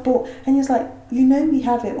books I bought. And he was like, we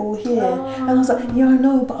have it all here. And I was like, yeah, I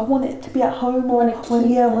know, but I want it to be at home when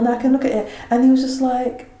I can look at it. And he was just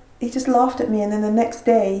like, he just laughed at me. And then the next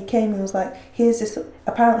day he came and was like, here's this,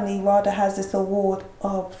 apparently RADA has this award.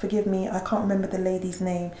 Oh, forgive me, I can't remember the lady's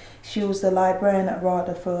name. She was the librarian at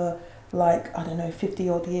RADA for 50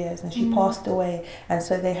 odd years, and she passed away. And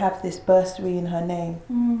so they have this bursary in her name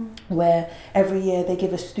where every year they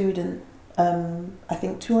give a student I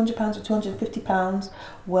think £200 or £250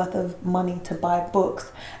 worth of money to buy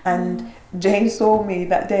books. And James saw me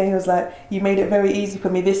that day and he was like, you made it very easy for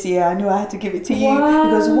me this year. I knew I had to give it to you. He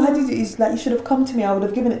goes, why did you? He's like, you should have come to me. I would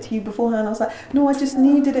have given it to you beforehand. I was like, no, I just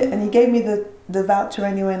needed it. And he gave me the voucher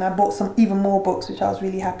anyway, and I bought some even more books, which I was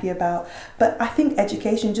really happy about. But I think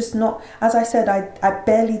education, just not, as I said, I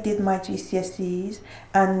barely did my GCSEs,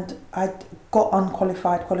 and I got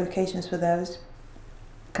unqualified qualifications for those,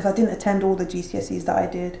 because I didn't attend all the GCSEs that I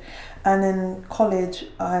did. And in college,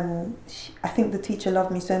 I think the teacher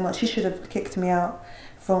loved me so much. She should have kicked me out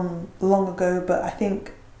from long ago, but I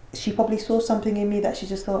think she probably saw something in me that she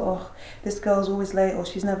just thought, oh, this girl's always late, or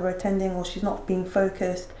she's never attending, or she's not being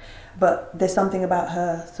focused, but there's something about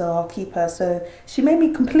her, so I'll keep her. So she made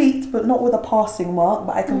me complete, but not with a passing mark,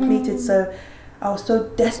 but I completed. So I was so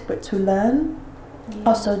desperate to learn. I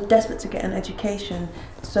was so desperate to get an education.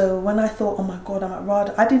 So when I thought, oh my God, I'm at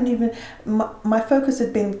RADA, I didn't even, my focus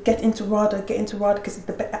had been get into RADA because it's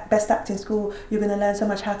the best acting school, you're going to learn so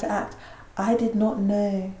much how to act. I did not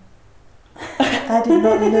know. I did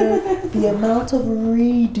not know the amount of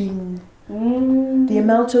reading, the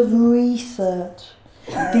amount of research,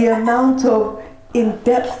 the amount of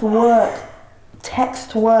in-depth work,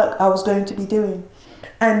 text work I was going to be doing.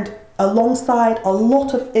 And alongside a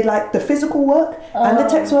lot of it, like the physical work and the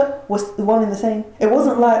text work was the one and the same. It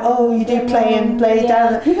wasn't like, oh, you do play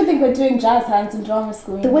down. People think we're doing jazz hands in drama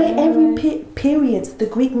school. The way every periods, the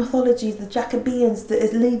Greek mythologies, the Jacobeans, the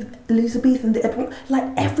Elizabethan,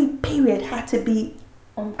 like every period had to be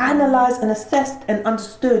analysed and assessed and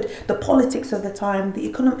understood. The politics of the time, the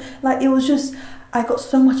economy, like it was just, I got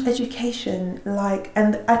so much education,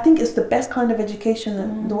 and I think it's the best kind of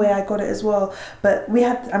education, the way I got it as well. But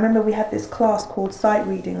I remember we had this class called sight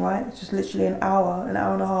reading, right? It's just literally an hour and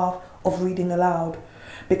a half of reading aloud,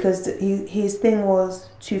 because his thing was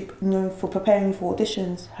to, for preparing for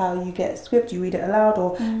auditions, how you get a script, you read it aloud,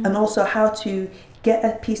 and also how to get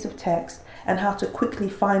a piece of text and how to quickly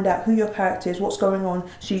find out who your character is, what's going on,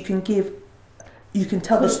 so you can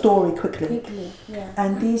tell the story quickly.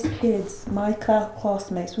 And these kids, my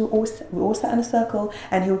classmates, we all sat in a circle,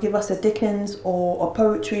 and he'll give us a Dickens or a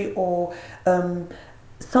poetry or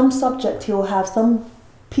some subject. He'll have some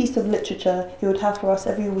piece of literature he would have for us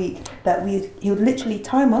every week that he would literally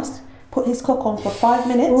time us, put his clock on for 5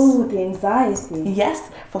 minutes. Oh, the anxiety. Yes,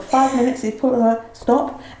 for 5 minutes he'd put on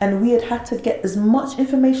stop, and we had to get as much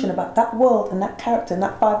information about that world and that character in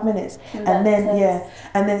that 5 minutes. And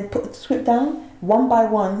then put the script down. One by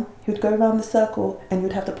one, he would go around the circle and you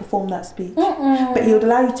would have to perform that speech. But he would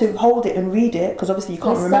allow you to hold it and read it, because obviously you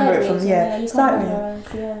can't remember it from sight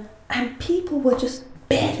reading. And people were just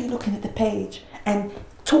barely looking at the page and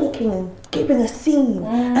talking and giving a scene.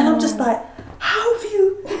 And I'm just like, how have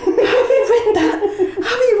you read that? How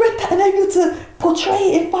have you read that and able to portray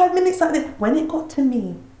it in 5 minutes like this? When it got to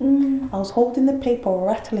me, I was holding the paper,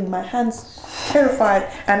 rattling, my hands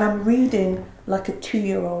terrified, and I'm reading like a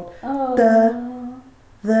 2-year-old.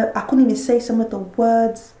 I couldn't even say some of the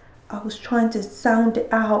words. I was trying to sound it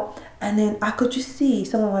out, and then I could just see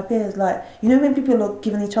some of my peers, like, when people are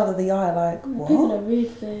giving each other the eye, like, what? People are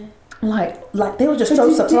rude there. Like they were just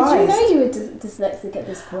so surprised. Did you know you were dyslexic at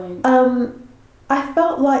this point? I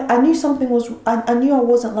felt like I knew something was. I knew I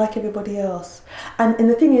wasn't like everybody else, and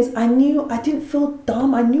the thing is, I knew I didn't feel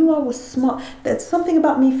dumb. I knew I was smart. That something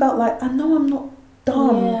about me felt like, I know I'm not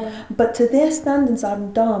dumb, but to their standards,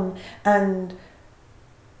 I'm dumb, and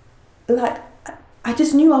like I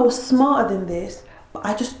just knew I was smarter than this. But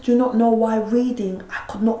I just do not know why reading, I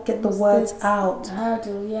could not get the words out.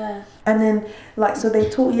 Hurdle, And then, so they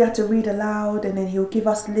taught you how to read aloud, and then he'll give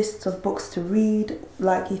us lists of books to read,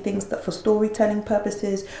 like he thinks that for storytelling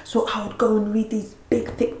purposes. So I would go and read these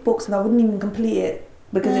big, thick books, and I wouldn't even complete it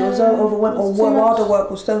because it was so overwhelmed, or RADA work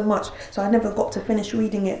was so much. So I never got to finish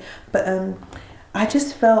reading it. But I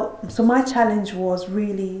just felt, so my challenge was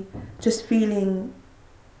really just feeling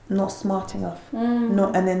not smart enough.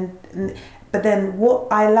 Not, but then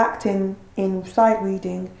what I lacked in sight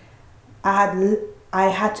reading, I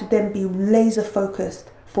had to then be laser focused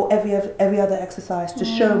for every other exercise to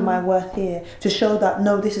show my worth here, to show that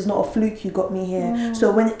no, this is not a fluke, you got me here.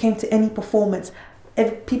 So when it came to any performance,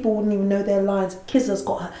 people wouldn't even know their lines. Kids has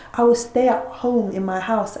got her. I would stay at home in my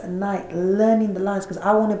house at night learning the lines because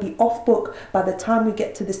I want to be off book by the time we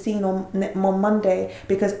get to the scene on Monday,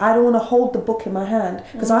 because I don't want to hold the book in my hand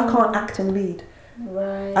because I can't act and read.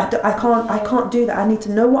 Right. I can't do that. I need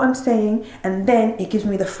to know what I'm saying, and then it gives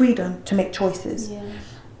me the freedom to make choices. Yeah.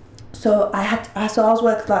 So I was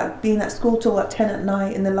working, like being at school till like 10 at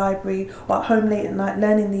night in the library, or at home late at night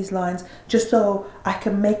learning these lines, just so I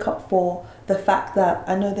can make up for the fact that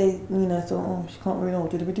I know they, thought, oh, she can't really know,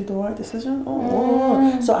 did we do the right decision?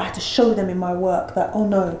 So I had to show them in my work that, oh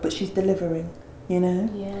no, but she's delivering,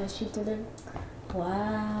 Yeah, she delivered.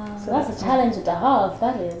 Wow. So that's a challenge and a half,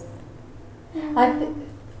 that is.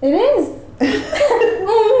 It is.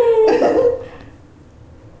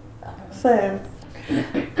 So,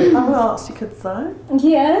 I'm going to ask you, Kudzai.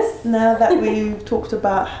 Yes. Now that we've talked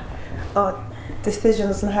about our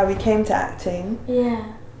decisions and how we came to acting, yeah.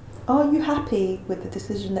 Are you happy with the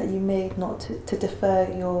decision that you made not to defer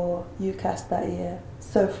your UCAS that year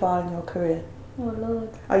so far in your career? Oh Lord.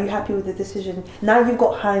 Are you happy with the decision? Now you've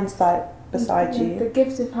got hindsight beside you. The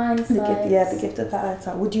gift of hindsight. The gift of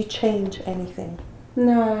hindsight. Would you change anything?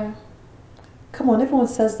 No. Come on, everyone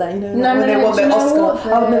says that, when No, they want their Oscar.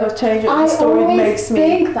 I would never change it. The story makes me. I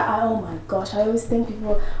always think that, oh my gosh, I always think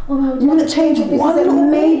people, oh my God, you wouldn't change one because it little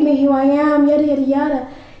made me who I am, yada yada yada.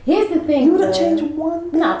 Here's the thing. You wouldn't change one?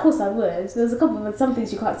 No, of course I would. There's a couple of some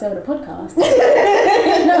things you can't say on a podcast.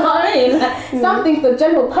 You know what I mean? Like, some things the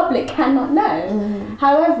general public cannot know.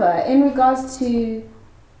 However, in regards to,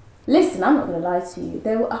 listen, I'm not going to lie to you.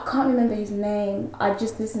 I can't remember his name. I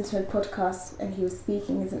just listened to a podcast and he was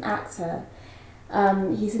speaking. He's an actor.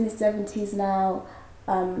 He's in his 70s now.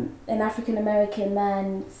 An African American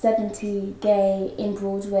man, 70, gay, in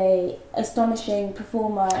Broadway, astonishing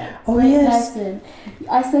performer, great person.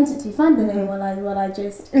 I sent it to you. Find the name while I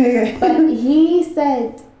just. But he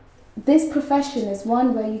said, this profession is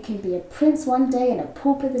one where you can be a prince one day and a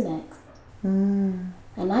pauper the next. And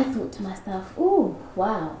I thought to myself, oh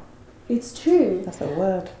wow, it's true. That's a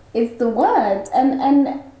word. It's the word,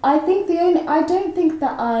 and I think I don't think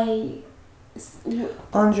that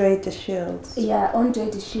Andre de Shields. Yeah,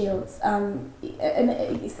 Andre de Shields.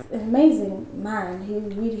 He's an amazing man who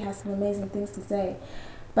really has some amazing things to say.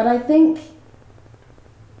 But I think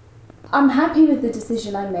I'm happy with the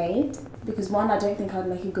decision I made because one, I don't think I'd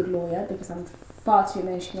make a good lawyer because I'm far too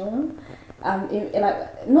emotional. Not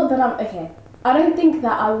that I'm okay. I don't think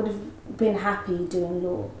that I would have been happy doing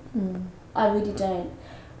law. I really don't,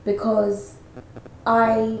 because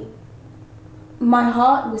my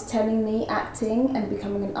heart was telling me acting and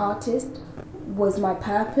becoming an artist was my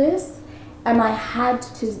purpose, and I had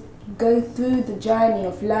to go through the journey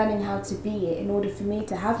of learning how to be it in order for me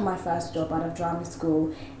to have my first job out of drama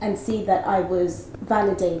school and see that I was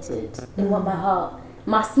validated in what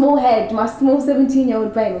my small head, my small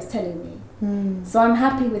 17-year-old brain was telling me. So I'm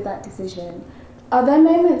happy with that decision. Are there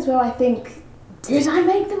moments where I think, did I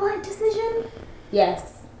make the right decision?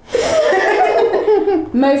 Yes.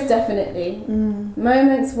 Most definitely.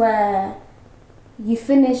 Moments where you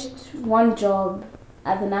finished one job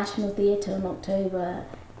at the National Theatre in October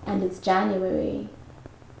and it's January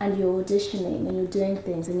and you're auditioning and you're doing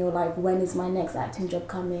things and you're like, when is my next acting job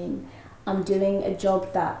coming? I'm doing a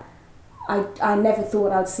job that I never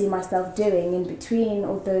thought I'd see myself doing in between,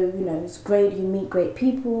 although it's great, you meet great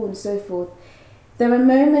people and so forth. There are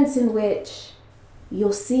moments in which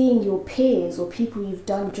you're seeing your peers or people you've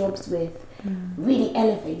done jobs with really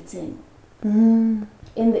elevating in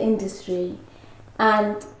the industry.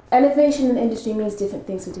 And elevation in the industry means different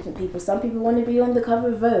things for different people. Some people want to be on the cover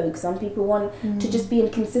of Vogue. Some people want to just be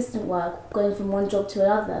in consistent work, going from one job to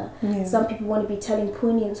another. Some people want to be telling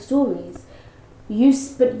poignant stories.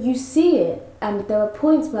 But you see it, and there are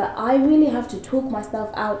points where I really have to talk myself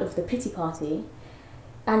out of the pity party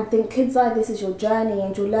and think, Kudzai, this is your journey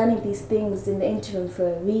and you're learning these things in the interim for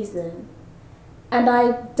a reason. And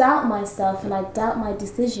I doubt myself and I doubt my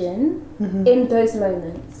decision in those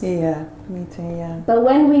moments. Yeah, me too, yeah. But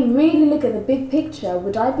when we really look at the big picture,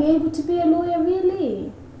 would I be able to be a lawyer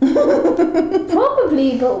really?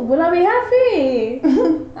 Probably, but will I be happy? I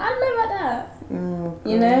don't know about that.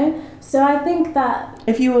 So I think that...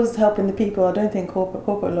 If you was helping the people, I don't think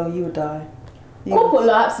corporate law, you would die. Corporate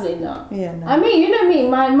law, absolutely not. Yeah, no. I mean, you know me,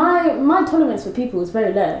 my tolerance for people is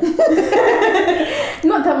very low.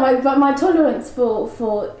 Not that but my tolerance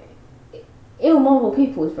for immoral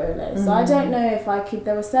people is very low. So I don't know if I could.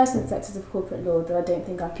 There were certain sectors of corporate law that I don't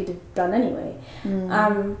think I could have done anyway.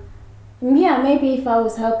 Yeah, maybe if I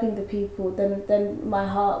was helping the people, then my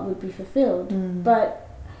heart would be fulfilled. But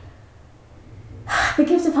the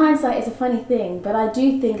gift of hindsight is a funny thing. But I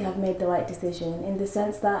do think I've made the right decision in the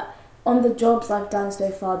sense that on the jobs I've done so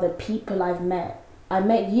far, the people I've met, I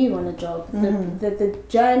met you on a job, the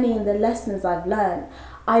journey and the lessons I've learned.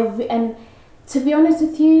 And to be honest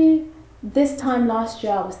with you, this time last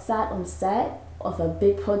year I was sat on set of a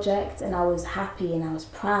big project and I was happy and I was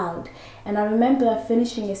proud. And I remember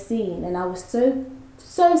finishing a scene and I was so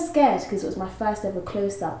scared because it was my first ever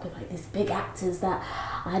close-up with like these big actors that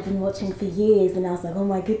I'd been watching for years, and I was like, oh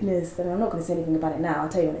my goodness. And I'm not going to say anything about it now, I'll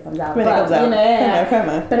tell you when it comes out. When it comes out. You know, yeah.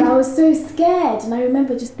 Promo. But I was so scared, and I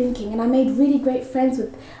remember just thinking, and I made really great friends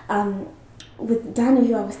with Danny,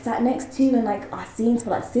 who I was sat next to, and like our scenes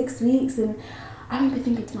for like 6 weeks, and I remember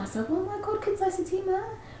thinking to myself, oh my God, Kids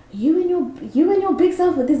Satima, you and your big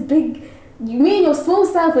self with this big, me and your small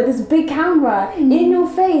self with this big camera in your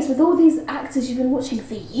face with all these actors you've been watching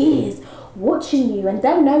for years, watching you, and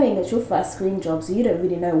them knowing it's your first screen job, so you don't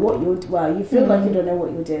really know what you feel like you don't know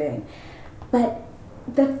what you're doing. But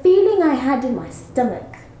the feeling I had in my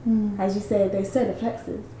stomach, as you say, those solar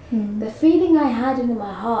plexus, the feeling I had in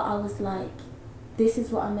my heart, I was like, this is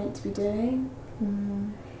what I'm meant to be doing.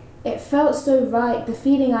 It felt so right. The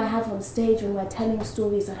feeling I have on stage when we're telling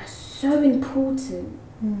stories that are so important.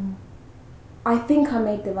 I think I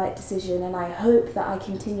made the right decision, and I hope that I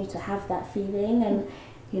continue to have that feeling, and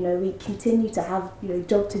we continue to have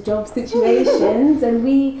job to job situations,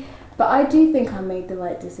 but I do think I made the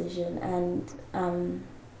right decision. And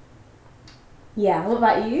yeah, what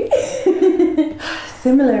about you?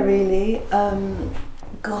 Similar, really.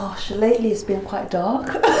 Gosh, lately it's been quite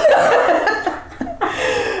dark.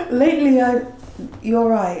 Lately, you're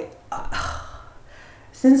right.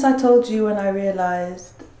 Since I told you when I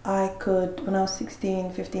realised I could, when I was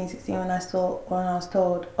 15, 16, when I was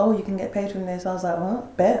told, oh, you can get paid from this, I was like,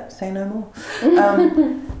 well, bet, say no more.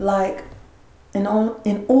 Like, in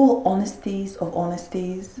all honesties of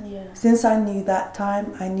honesties, since I knew that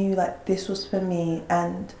time, I knew like this was for me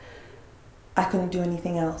and I couldn't do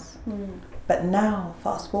anything else. But now,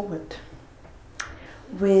 fast forward,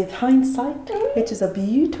 with hindsight, which is a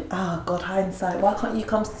beautiful, God, hindsight, why can't you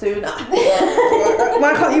come sooner?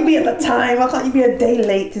 Why can't you be at the time? Why can't you be a day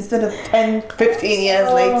late instead of 10, 15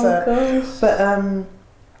 years later? Gosh. But I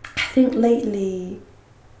think lately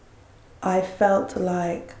I felt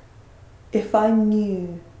like if I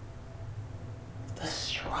knew the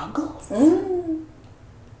struggles,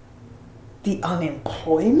 the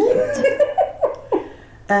unemployment,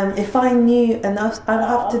 if I knew enough, I'd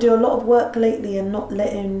have to do a lot of work lately and not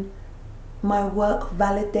letting my work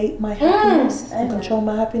validate my happiness and control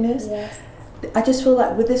my happiness. Yes. I just feel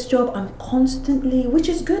like with this job, I'm constantly, which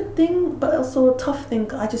is a good thing, but also a tough thing.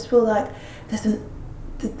 I just feel like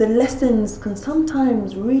the lessons can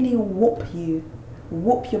sometimes really whoop your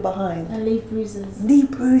behind. And leave bruises. Leave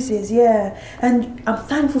bruises, yeah. And I'm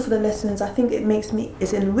thankful for the lessons. I think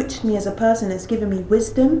it's enriched me as a person. It's given me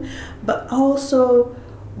wisdom, but I also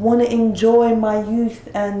want to enjoy my youth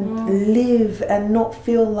and live and not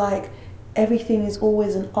feel like everything is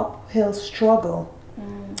always an uphill struggle,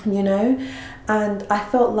 And I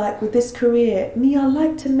felt like with this career, I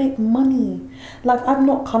like to make money. Like, I've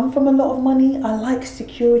not come from a lot of money. I like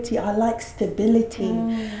security. I like stability.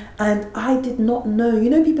 And I did not know.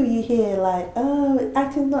 People you hear like, oh,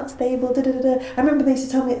 acting's not stable, da da da da. I remember they used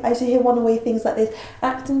to tell me, I used to hear one-way things like this: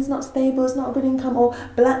 acting's not stable, it's not a good income, or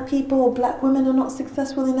black people or black women are not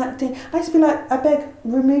successful in acting. I used to be like, I beg,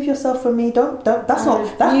 remove yourself from me. Don't. That's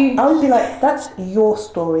not. That I would be like, that's your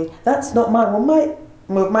story. That's not mine.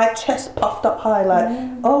 With my chest puffed up high, like,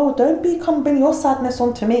 oh, don't bring your sadness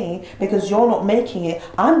onto me because you're not making it.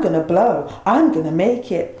 I'm gonna blow. I'm gonna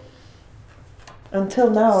make it. Until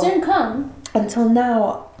now. Soon come. Until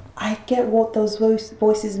now, I get what those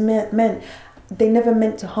voices meant. They never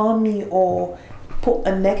meant to harm me or put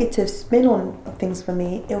a negative spin on things for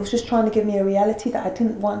me. It was just trying to give me a reality that I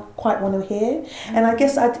didn't quite want to hear. And I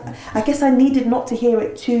guess I needed not to hear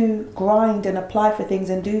it to grind and apply for things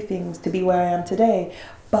and do things to be where I am today.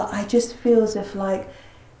 But I just feel as if like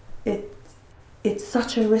it's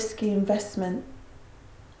such a risky investment.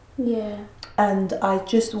 Yeah. And I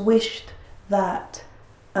just wished that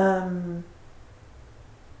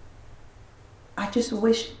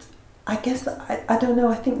I guess I don't know.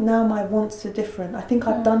 I think now my wants are different. I think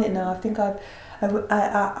I've done it now. I think I'm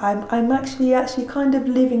actually kind of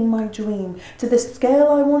living my dream to the scale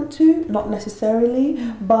I want to, not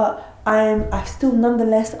necessarily, but I still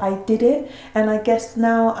nonetheless I did it, and I guess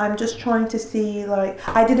now I'm just trying to see, like,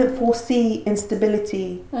 I didn't foresee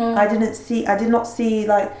instability. I did not see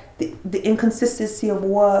like the inconsistency of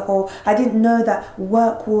work, or I didn't know that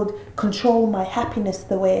work would control my happiness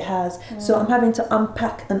the way it has. So I'm having to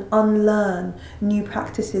unpack and unlearn new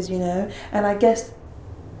practices, you know, and I guess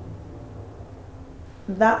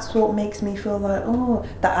that's what makes me feel like,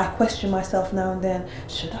 that I question myself now and then.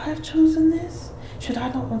 Should I have chosen this? Should I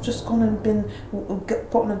not have just gone and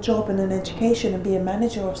gotten a job in an education and be a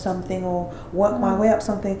manager of something, or work my way up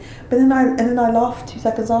something? But then I laugh 2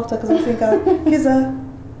 seconds after, because I think, Kizza,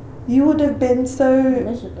 you would have been so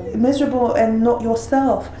miserable and not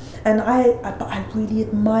yourself. And but I really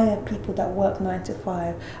admire people that work 9 to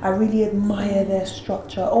 5. I really admire their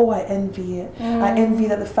structure. I envy it. I envy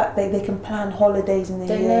that the fact that they can plan holidays in the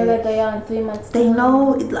year. They know where they are in 3 months. They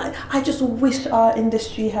know it. Like, I just wish our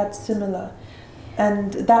industry had similar.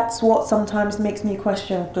 And that's what sometimes makes me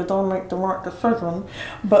question, did I make the right decision?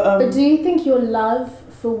 But do you think your love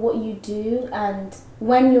for what you do, and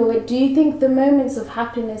do you think the moments of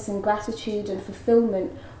happiness and gratitude and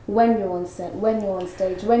fulfillment when you're on set, when you're on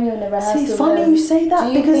stage, when you're in a rehearsal? See, funny you say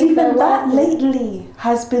that, because even that lately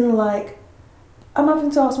has been like, I'm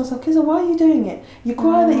having to ask myself, Kizza, why are you doing it? You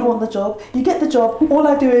cry that you want the job, you get the job, all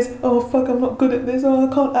I do is, oh fuck, I'm not good at this, I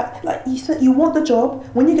can't act. Like, you said, you want the job,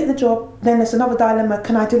 when you get the job, then there's another dilemma,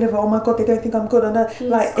 can I deliver? Oh my god, they don't think I'm good.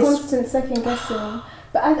 Like, constant second guessing.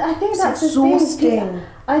 But I think that's exhausting.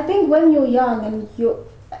 I think when you're young and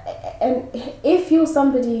if you're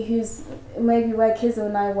somebody who's maybe where Kizza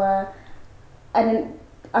and I were at an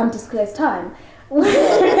undisclosed time,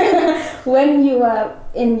 when you were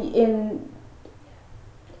in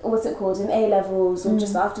what's it called, in A-levels or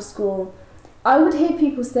just after school, I would hear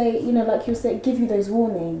people say, you know, like you said, give you those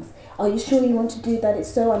warnings. Are you sure you want to do that? It's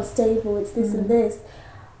so unstable, it's this and this.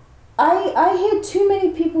 I hear too many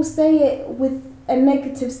people say it with a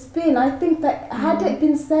negative spin. I think that had it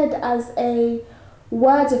been said as a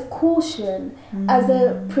word of caution, as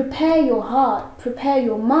a prepare your heart, prepare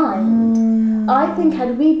your mind, I think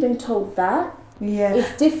had we been told that,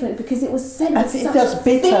 it's different, because it was said with such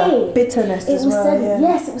bitterness as well.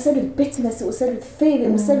 Yes, it was said with bitterness, it was said with fear,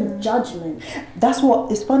 it was said with judgment. That's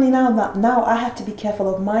what is funny now, that now I have to be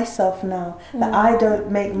careful of myself now, that I don't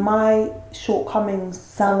make my shortcomings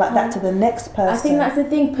sound like that to the next person. I think that's the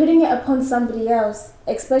thing, putting it upon somebody else,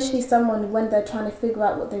 especially someone when they're trying to figure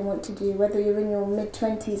out what they want to do, whether you're in your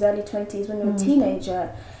mid-20s, early 20s, when you're a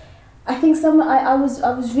teenager. I think I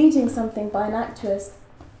was reading something by an actress.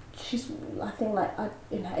 She's, I think, like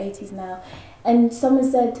in her 80s now, and someone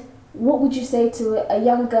said, what would you say to a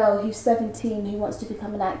young girl who's 17 who wants to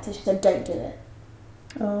become an actor? She said, don't do it.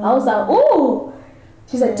 I was like, oh.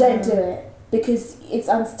 She said, don't do it, because it's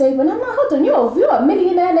unstable. And I'm like, hold on, you're a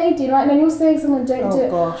millionaire lady right now, and you're saying someone don't do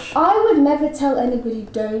it. Gosh. I would never tell anybody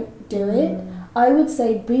don't do it. I would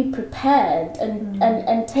say be prepared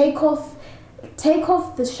and take off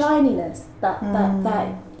the shininess that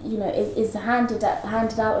you know, is handed out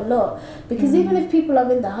a lot, because even if people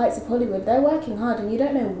are in the heights of Hollywood, they're working hard, and you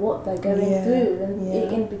don't know what they're going through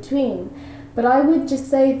in between. But I would just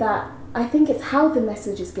say that I think it's how the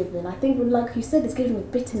message is given. I think, like you said, it's given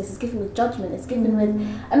with bitterness, it's given with judgment, it's given with,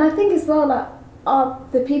 and I think as well, like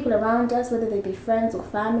the people around us, whether they be friends or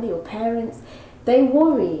family or parents, they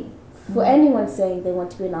worry for anyone saying they want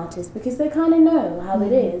to be an artist, because they kind of know how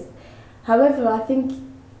it is. However, I think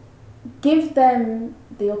give them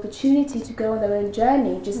the opportunity to go on their own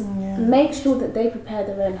journey. Just make sure that they prepare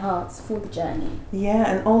their own hearts for the journey.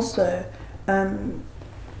 Yeah, and also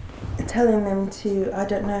telling them to, I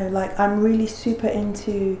don't know, like, I'm really super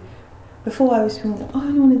into, before I was thinking,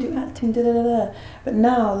 I want to do acting, but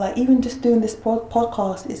now, like, even just doing this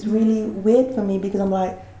podcast is really weird for me, because I'm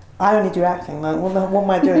like, I only do acting, like, what am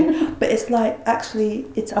I doing? But it's like, actually,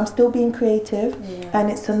 I'm still being creative,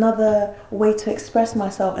 and it's another way to express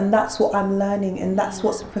myself, and that's what I'm learning, and that's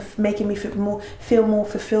what's making me feel more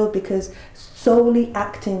fulfilled, because solely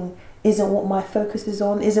acting isn't what my focus is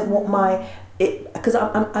on, isn't what because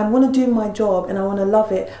I want to do my job and I want to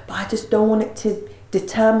love it, but I just don't want it to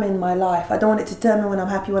determine my life. I don't want it to determine when I'm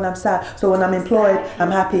happy, when I'm sad. So when I'm employed, I'm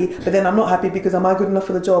happy, but then I'm not happy because am I good enough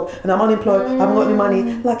for the job? And I'm unemployed, I haven't got any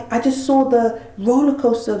money. Like, I just saw the roller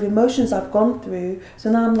coaster of emotions I've gone through. So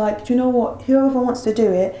now I'm like, do you know what? Whoever wants to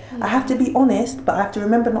do it, I have to be honest, but I have to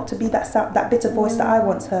remember not to be that bitter voice that I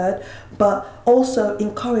once heard, but also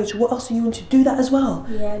encourage, what else are you want to do that as well?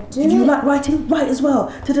 Yeah, do you like writing? Write as well.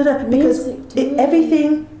 Because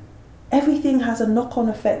everything has a knock-on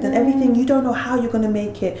effect, and everything, you don't know how you're going to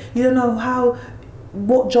make it. You don't know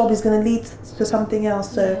what job is going to lead to something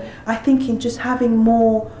else. So I think in just having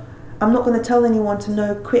more, I'm not going to tell anyone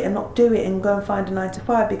to quit and not do it and go and find a 9 to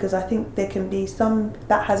 5, because I think there can be some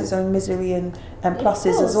that has its own misery and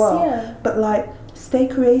pluses as well. Yeah. But like, stay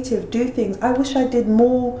creative, do things. I wish I did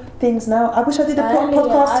more things now. I wish I did a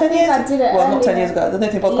podcast 10 years ago. Well, not 10 years ago. I don't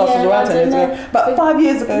think podcast was around 10 years ago. But 5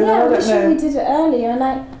 years ago. Yeah, I wish we did it earlier.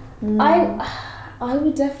 And I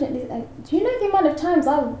would definitely. Do you know the amount of times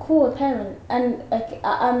I would call a parent and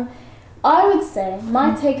I would say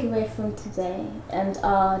my takeaway from today and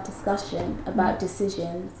our discussion about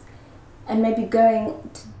decisions, and maybe going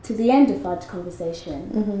to the end of our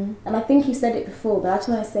conversation, and I think you said it before, but I just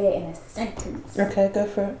want to say it in a sentence. Okay, go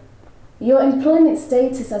for it. Your employment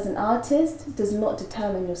status as an artist does not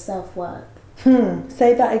determine your self-worth.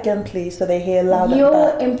 Say that again, please, so they hear loud.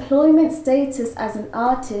 Your employment status as an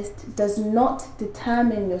artist does not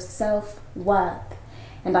determine your self-worth.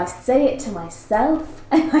 And I say it to myself,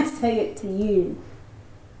 and I say it to you.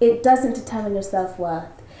 It doesn't determine your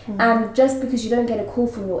self-worth. And just because you don't get a call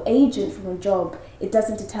from your agent from a job, it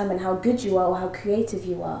doesn't determine how good you are or how creative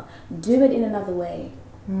you are. Do it in another way.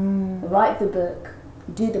 Write the book.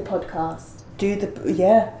 Do the podcast.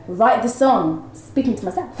 Write the song. Speaking to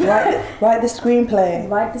myself. Write the screenplay.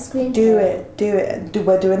 Write the screenplay. Do it.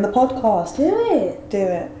 We're doing the podcast. Do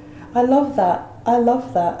it. I love that. I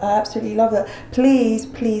absolutely love that. Please,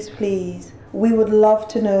 we would love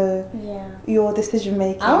to know your decision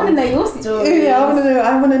making. I want to know your story. Yeah,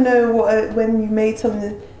 I want to know what, when you made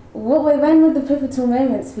something. When were the pivotal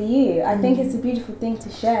moments for you? I think it's a beautiful thing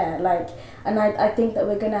to share. And I think that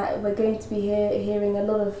we're going to be hearing a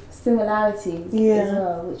lot of similarities as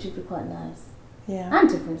well, which would be quite nice. Yeah. And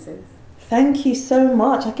differences. Thank you so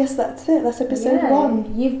much. I guess that's it. That's episode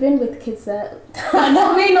 1. You've been with Kidza.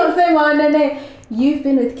 Not me, not saying my no. You've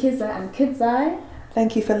been with Kidza and Kidzai.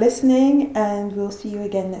 Thank you for listening, and we'll see you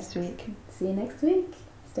again next week. See you next week.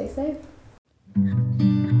 Stay safe.